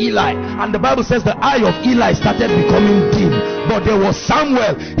type of Eli, and the Bible says the eye of Eli started becoming dim. But there was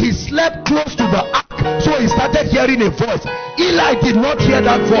Samuel. He slept close to the ark, so he started hearing a voice. Eli did not hear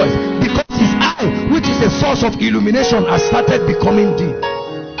that voice because his eye, which is a source of illumination, has started becoming dim.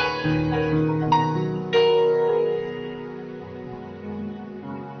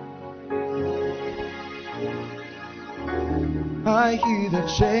 I hear the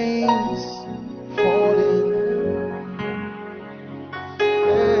chains falling.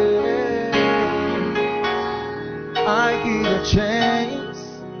 I hear the chains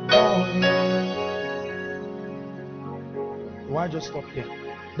falling. Why just stop here?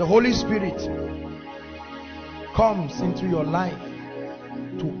 The Holy Spirit comes into your life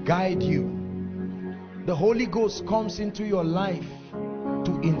to guide you. The Holy Ghost comes into your life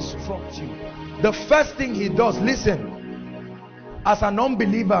to instruct you. The first thing he does, listen, as an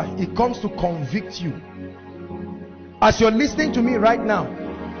unbeliever, he comes to convict you. As you're listening to me right now,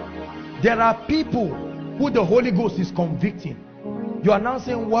 there are people who the Holy Ghost is convicting. You are now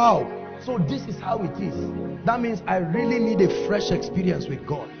saying, wow, so this is how it is. That means I really need a fresh experience with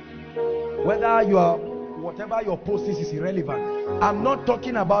God. Whether you are, whatever your post is irrelevant. I'm not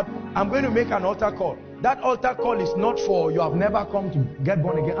talking about, I'm going to make an altar call. That altar call is not for you have never come to get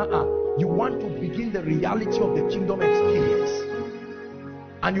born again. You want to begin the reality of the kingdom experience.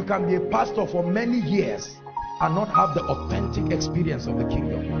 And you can be a pastor for many years and not have the authentic experience of the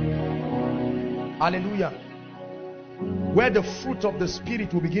kingdom. Hallelujah. Where the fruit of the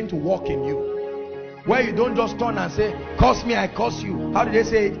Spirit will begin to walk in you. Where you don't just turn and say, curse me, I curse you. How do they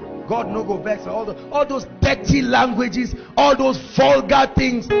say it? God no go vex. All those dirty languages, all those vulgar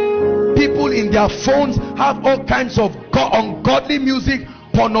things. People in their phones have all kinds of ungodly music,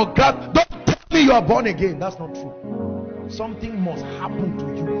 pornography. Don't tell me you are born again. That's not true. Something must happen to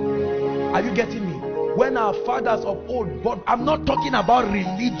you. Are you getting me? When our fathers of old, but I'm not talking about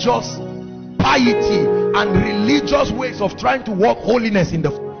religious piety and religious ways of trying to walk holiness in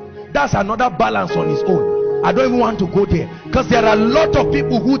the, that's another balance on its own. I don't even want to go there, because there are a lot of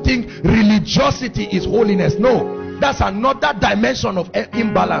people who think religiosity is holiness. No, that's another dimension of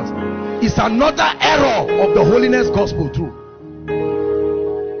imbalance. It's another error of the holiness gospel too.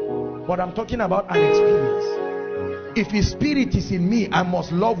 But I'm talking about an experience. If his spirit is in me, I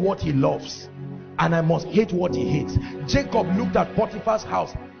must love what he loves and I must hate what he hates. Jacob looked at Potiphar's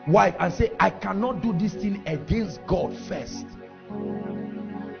house wife and said, I cannot do this thing against God first.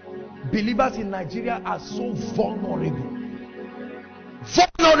 Believers in Nigeria are so vulnerable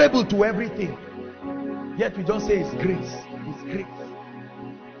to everything, yet we just say it's grace. It's grace.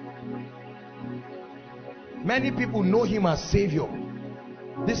 Many people know him as Savior.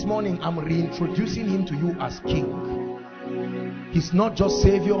 This morning I'm reintroducing him to you as King. He's not just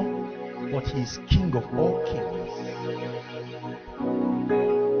Savior, but he's King of all kings.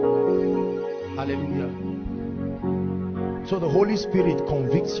 Hallelujah. So the Holy Spirit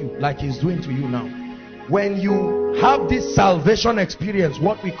convicts you like he's doing to you now. When you have this salvation experience,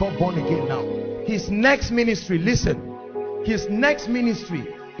 what we call born again now, his next ministry, listen, his next ministry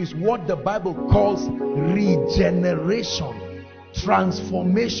is what the Bible calls regeneration,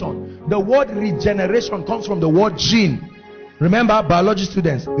 transformation. The word regeneration comes from the word gene. Remember, biology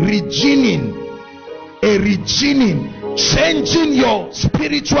students, regening, a regening, changing your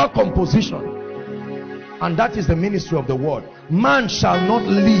spiritual composition. And that is the ministry of the word. Man shall not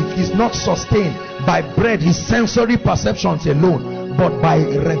live, he's not sustained by bread, his sensory perceptions alone, but by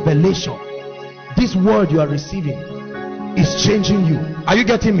revelation. This word you are receiving is changing you. Are you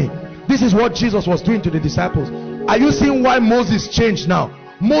getting me? This is what Jesus was doing to the disciples. Are you seeing why Moses changed now?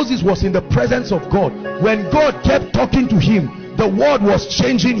 Moses was in the presence of God. When God kept talking to him, the word was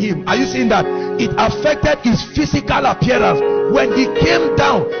changing him. Are you seeing that? It affected his physical appearance. When he came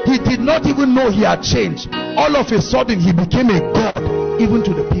down, he did not even know he had changed. All of a sudden he became a God even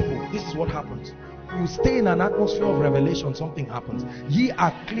to the people. This is what happens. You stay in an atmosphere of revelation, something happens. Ye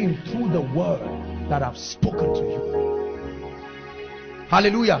are clean through the word that I've spoken to you.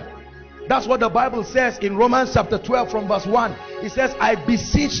 Hallelujah. That's what the Bible says in Romans chapter 12 from verse 1. It says, I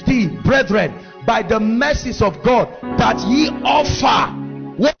beseech thee, brethren, by the mercies of God, that ye offer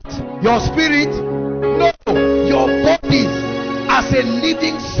what? Your spirit? No, your bodies as a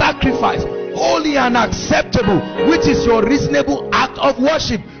living sacrifice, holy and acceptable, which is your reasonable act of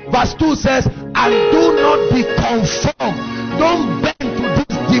worship. Verse 2 says, and do not be conformed. Don't bend to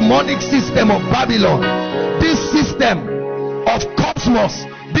this demonic system of Babylon, this system of cosmos,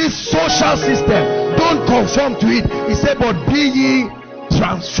 this social system. Don't conform to it. He said, but be ye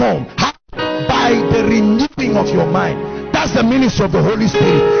transformed by the renewing of your mind. That's the ministry of the Holy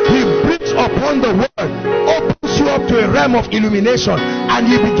Spirit. He brings upon the word, opens you up to a realm of illumination, and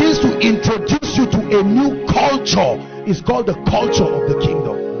he begins to introduce you to a new culture. It's called the culture of the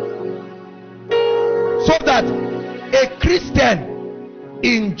kingdom. So that a Christian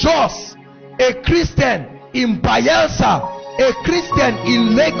in Jos, a Christian in Bayelsa, a Christian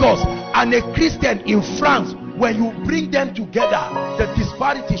in Lagos, and a Christian in France, when you bring them together, the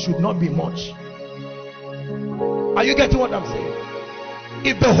disparity should not be much. Are you getting what I'm saying?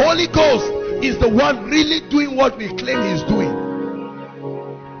 If the Holy Ghost is the one really doing what we claim he's doing,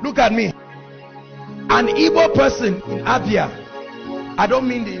 look at me. An Igbo person in Abia, I don't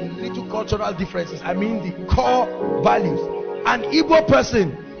mean the little cultural differences, I mean the core values. An Igbo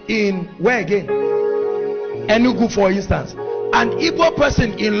person in, where again? Enugu, for instance. An Igbo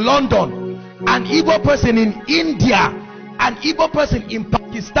person in London, an Igbo person in India, an Igbo person in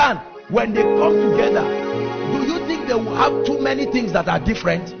Pakistan, when they come together, do you think they will have too many things that are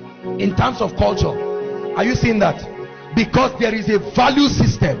different in terms of culture? Are you seeing that? Because there is a value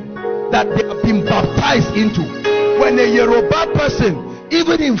system that they have been baptized into. When a Yoruba person,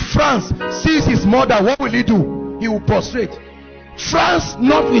 even in France, sees his mother, what will he do? He will prostrate. France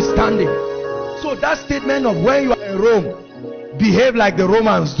notwithstanding. So that statement of when you are in Rome, behave like the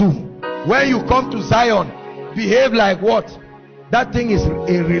Romans do. When you come to Zion, behave like what? That thing is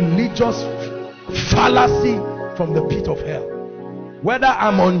a religious fallacy from the pit of hell. Whether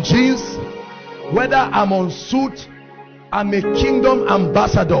I'm on jeans, whether I'm on suit, I'm a kingdom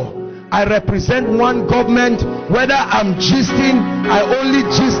ambassador. I represent one government. Whether I'm gisting, I only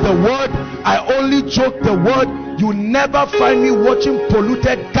gist the word, I only joke the word. You never find me watching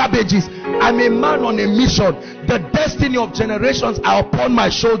polluted garbages. I'm a man on a mission. The destiny of generations are upon my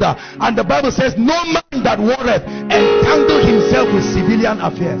shoulder, and the Bible says, no man that warreth entangle himself with civilian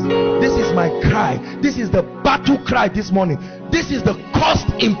affairs. This is my cry. This is the battle cry this morning. This is the cost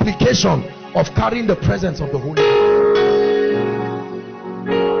implication of carrying the presence of the Holy Spirit.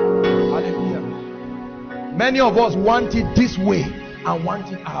 Hallelujah. Many of us want it this way and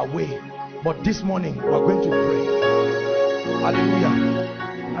want it our way, but this morning we are going to pray. Hallelujah.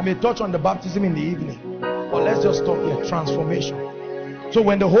 I may touch on the baptism in the evening, but let's just stop here. Transformation. So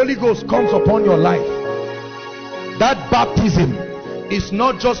when the Holy Ghost comes upon your life, that baptism is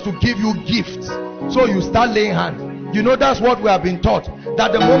not just to give you gifts so you start laying hands. You know, that's what we have been taught,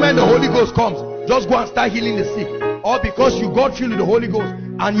 that the moment the Holy Ghost comes, just go and start healing the sick. Or because you got filled with the Holy Ghost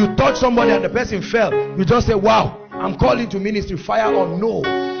and you touch somebody and the person fell, you just say, wow, I'm calling to ministry fire. Or no,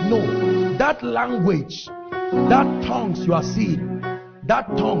 that language, that tongues you are seeing, that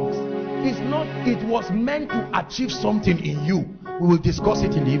tongues is not, it was meant to achieve something in you. We will discuss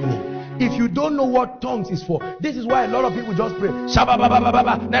it in the evening. If you don't know what tongues is for, this is why a lot of people just pray and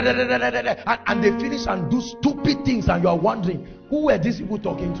they finish and do stupid things, and you are wondering, who were these people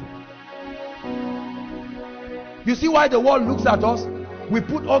talking to? You see why the world looks at us? We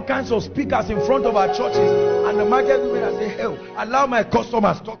put all kinds of speakers in front of our churches, and the market women say, hell, allow my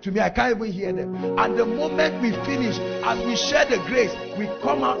customers to talk to me, I can't even hear them. And the moment we finish, as we share the grace, we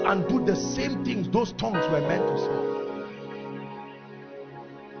come out and do the same things those tongues were meant to say.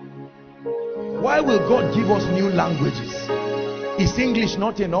 Why will God give us new languages? Is English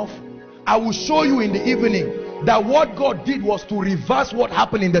not enough? I will show you in the evening that what God did was to reverse what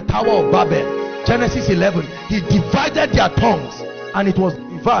happened in the Tower of Babel. Genesis 11, he divided their tongues, and it was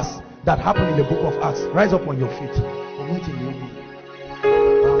reverse that happened in the book of Acts. Rise up on your feet.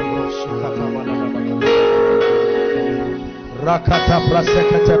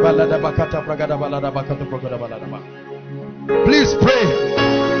 Please pray.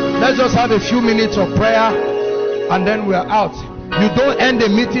 Let's just have a few minutes of prayer and then we're out. You don't end the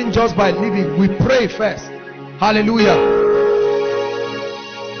meeting just by leaving. We pray first. Hallelujah.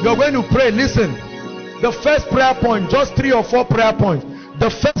 You're going to pray. Listen, the first prayer point, just 3 or 4 prayer points. The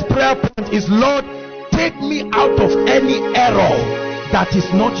first prayer point is, Lord, take me out of any error that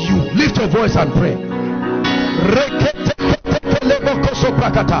is not you. Lift your voice and pray.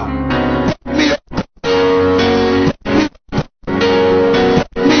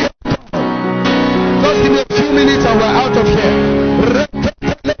 Just give me a few minutes and we're out of here.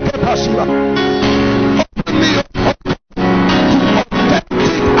 Open me up to authentic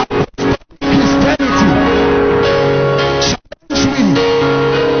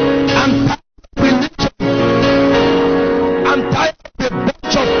Christianity. I'm tired of a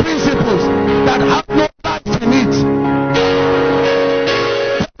bunch of principles that have no life in it.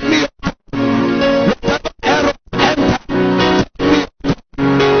 Take me up. Whatever error enter,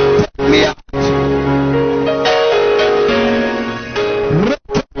 take me out.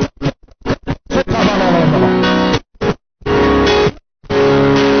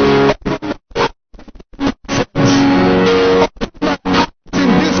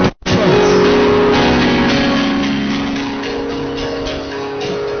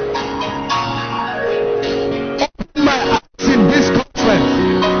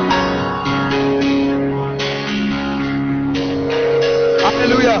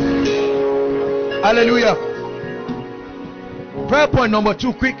 Hallelujah. Prayer point number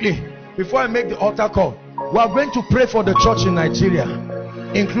 2, quickly, before I make the altar call. We are going to pray for the church in Nigeria,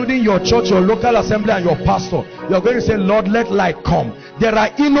 including your church, your local assembly, and your pastor. You are going to say, Lord, let light come. There are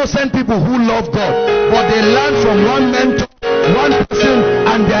innocent people who love God, but they learn from one mentor, one person,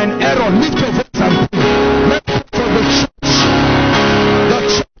 and they are in error. Lift your voice and pray. Let's pray for the church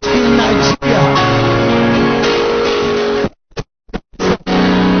in Nigeria.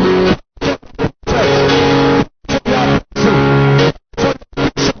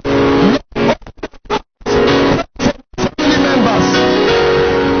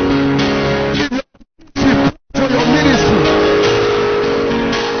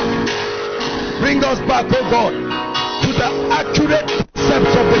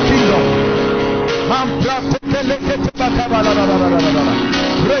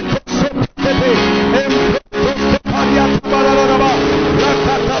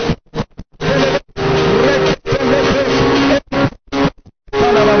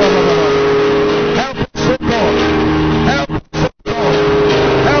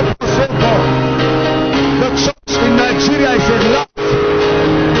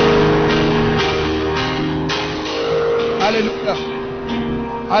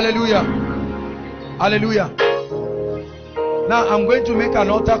 Hallelujah. Hallelujah. Now I'm going to make an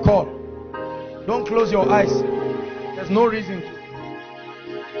altar call. Don't close your eyes. There's no reason to.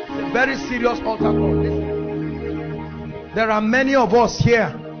 It's a very serious altar call. Listen. There are many of us here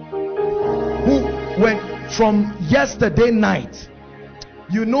who went from yesterday night.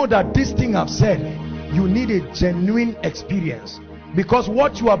 You know that this thing I've said, you need a genuine experience, because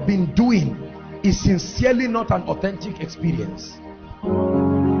what you have been doing is sincerely not an authentic experience.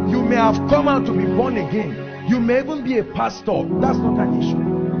 You may have come out to be born again. You may even be a pastor. That's not an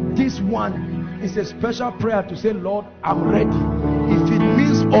issue. This one is a special prayer to say, Lord, I'm ready. If it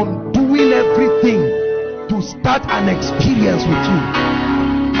means undoing everything to to start an experience with you.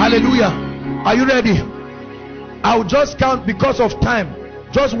 Hallelujah. Are you ready? I'll just count because of time.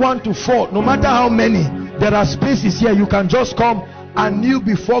 Just 1 to 4. No matter how many, there are spaces here. You can just come and kneel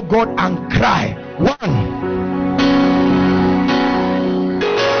before God and cry. 1.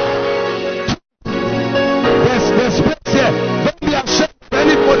 There's space here. Don't be ashamed of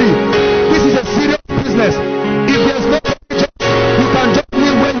anybody. This is a serious business. If there's no picture, you can just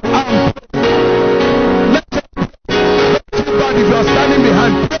kneel where you are. Let us pray. Don't feel bad if you are standing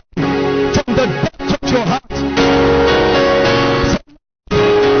behind. Pray from the depth of your heart.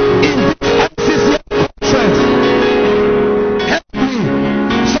 In this MCC conference, help me.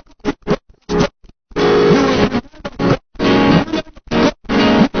 You will remember God.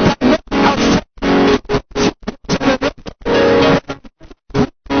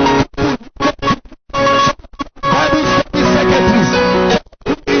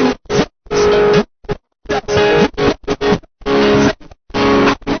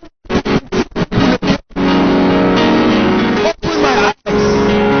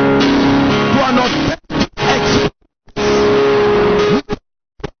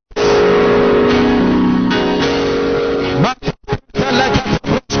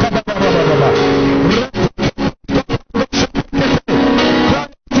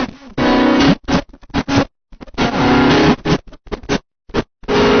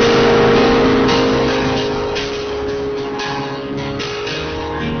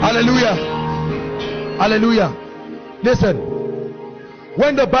 Hallelujah. Listen,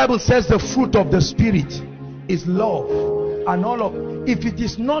 when the Bible says the fruit of the Spirit is love and all of, if it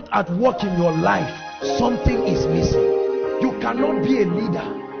is not at work in your life, something is missing. You cannot be a leader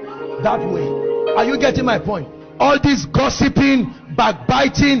that way. Are you getting my point? All this gossiping,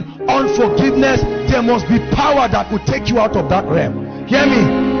 backbiting, unforgiveness, there must be power that will take you out of that realm. Hear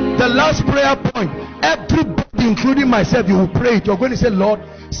me. The last prayer point, everybody including myself, you will pray it. You're going to say, Lord,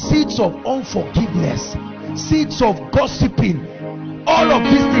 seeds of unforgiveness, seeds of gossiping, all of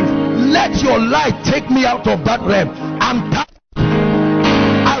these things, let your light take me out of that realm. I'm tired.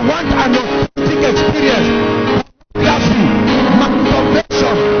 I want an authentic experience.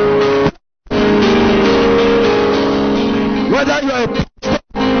 Masturbation. Whether you are a pastor,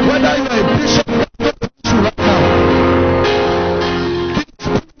 whether you are a bishop, right now.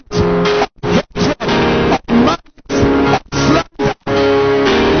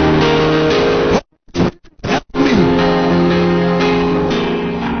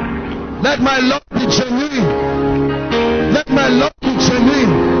 Let my love be genuine. Let my love be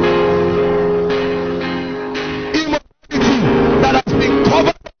genuine. Immorality that has been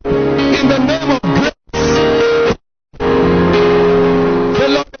covered in the name of grace. The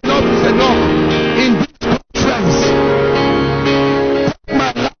Lord, enough is enough. In this conference, take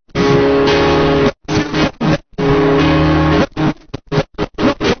my life.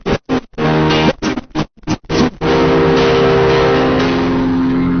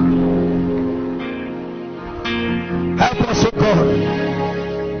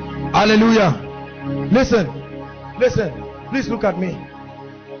 Hallelujah. Listen, please look at me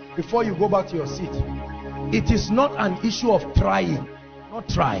before you go back to your seat. It is not an issue of trying. Not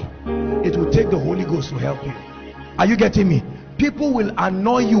try. It will take the Holy Ghost to help you. Are you getting me? People will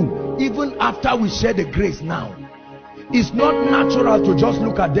annoy you even after we share the grace now. It's not natural to just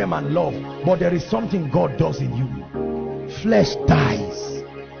look at them and love, but there is something God does in you. Flesh dies.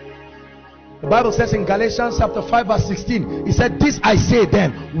 The Bible says in Galatians chapter 5 verse 16, it said, this I say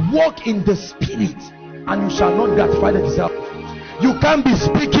then, walk in the Spirit and you shall not gratify the desire. You can't be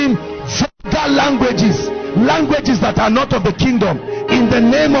speaking vulgar languages, languages that are not of the kingdom, in the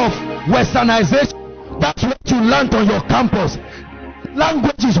name of westernization. That's what you learned on your campus.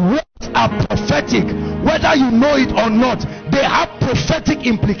 Languages, words are prophetic. Whether you know it or not, they have prophetic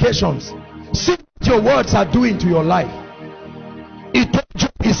implications. See what your words are doing to your life.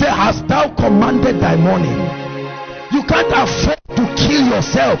 He said, hast thou commanded thy morning? You can't afford to kill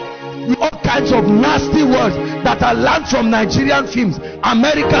yourself with all kinds of nasty words that are learned from Nigerian films,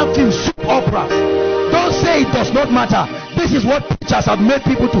 American films, soap operas. Don't say it does not matter. This is what preachers have made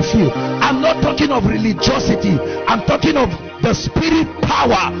people to feel. I'm not talking of religiosity. I'm talking of the spirit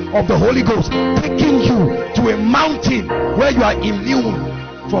power of the Holy Ghost taking you to a mountain where you are immune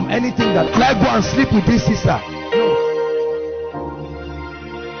from anything that, like, go and sleep with this sister. No.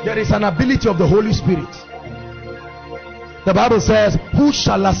 There is an ability of the Holy Spirit. The Bible says, who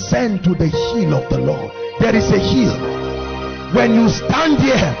shall ascend to the hill of the Lord? There is a hill. When you stand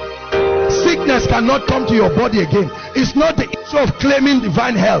there, sickness cannot come to your body again. It's not the issue of claiming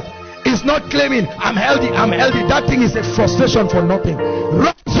divine health. It's not claiming I'm healthy. That thing is a frustration for nothing.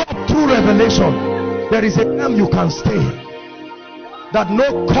 Rise up through revelation. There is a realm you can stay, that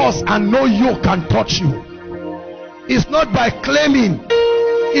no curse and no yoke can touch you. It's not by claiming,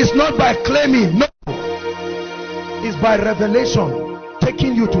 it's not by claiming, no, it's by revelation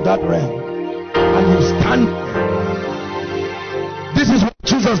taking you to that realm, and you stand. This is what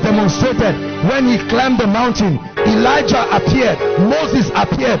Jesus demonstrated when he climbed the mountain. Elijah appeared, Moses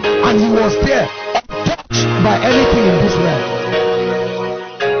appeared, and he was there, untouched by anything in this realm.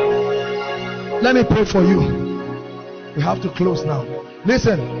 Let me pray for you. We have to close now.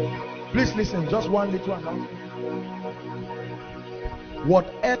 Listen, please listen, just one little announcement.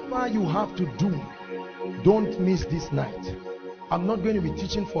 Whatever you have to do, don't miss this night. I'm not going to be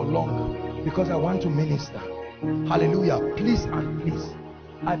teaching for long because I want to minister. Hallelujah. Please and please,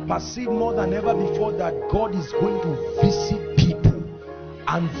 I perceive more than ever before that God is going to visit people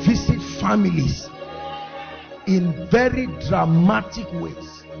and visit families in very dramatic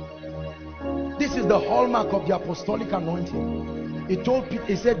ways. This is the hallmark of the apostolic anointing. He told Peter,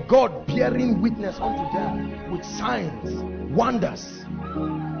 he said, God bearing witness unto them with signs, wonders.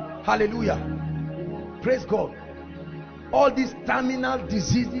 Hallelujah. Praise God. All these terminal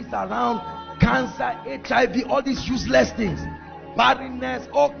diseases around, cancer, HIV, all these useless things, barrenness,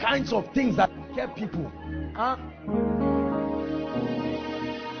 all kinds of things that kept people.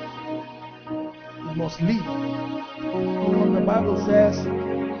 You must live. Because the Bible says,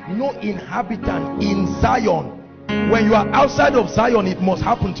 no inhabitant in Zion. When you are outside of Zion, it must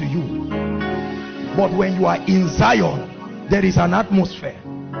happen to you. But when you are in Zion, there is an atmosphere.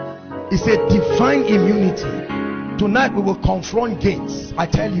 It's a divine immunity. Tonight we will confront gates. I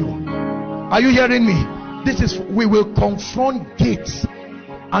tell you. Are you hearing me? We will confront gates.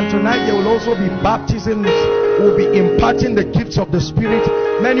 And tonight there will also be baptisms. We'll be imparting the gifts of the Spirit.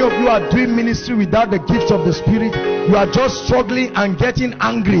 Many of you are doing ministry without the gifts of the Spirit. You are just struggling and getting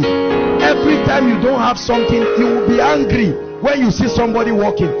angry. Every time you don't have something, you will be angry when you see somebody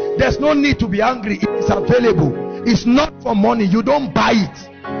walking. There's no need to be angry. It is available. It's not for money. You don't buy it.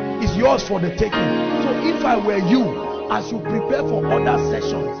 It's yours for the taking. So if I were you, as you prepare for other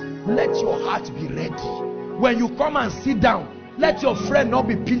sessions, let your heart be ready. When you come and sit down, let your friend not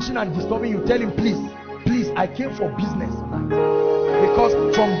be pinching and disturbing you. Tell him, please, I came for business tonight.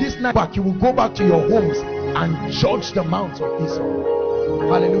 Because from this night back, you will go back to your homes and judge the mounts of Israel.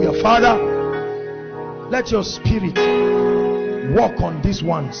 Hallelujah. Father, let your Spirit walk on these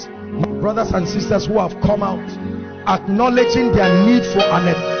ones, my brothers and sisters who have come out, acknowledging their need for an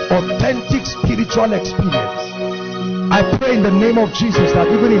authentic spiritual experience. I pray in the name of Jesus that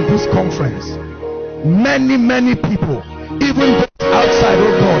even in this conference, many people, even those outside,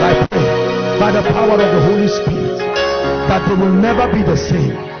 oh God, I pray by the power of the Holy Spirit that they will never be the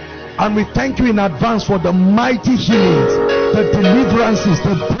same. And we thank you in advance for the mighty healings, the deliverances,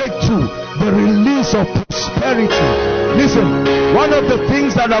 the breakthrough, the release of prosperity. Listen, one of the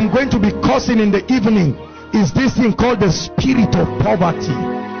things that I'm going to be causing in the evening is this thing called the spirit of poverty.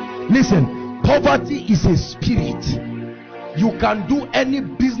 Listen, poverty is a spirit. You can do any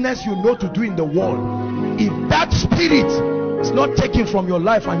business you know to do in the world. If that spirit is not taken from your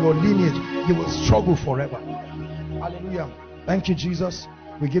life and your lineage, you will struggle forever. Hallelujah. Thank you, Jesus.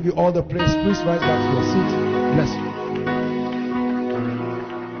 We give you all the praise. Please rise back to your seat. Bless you.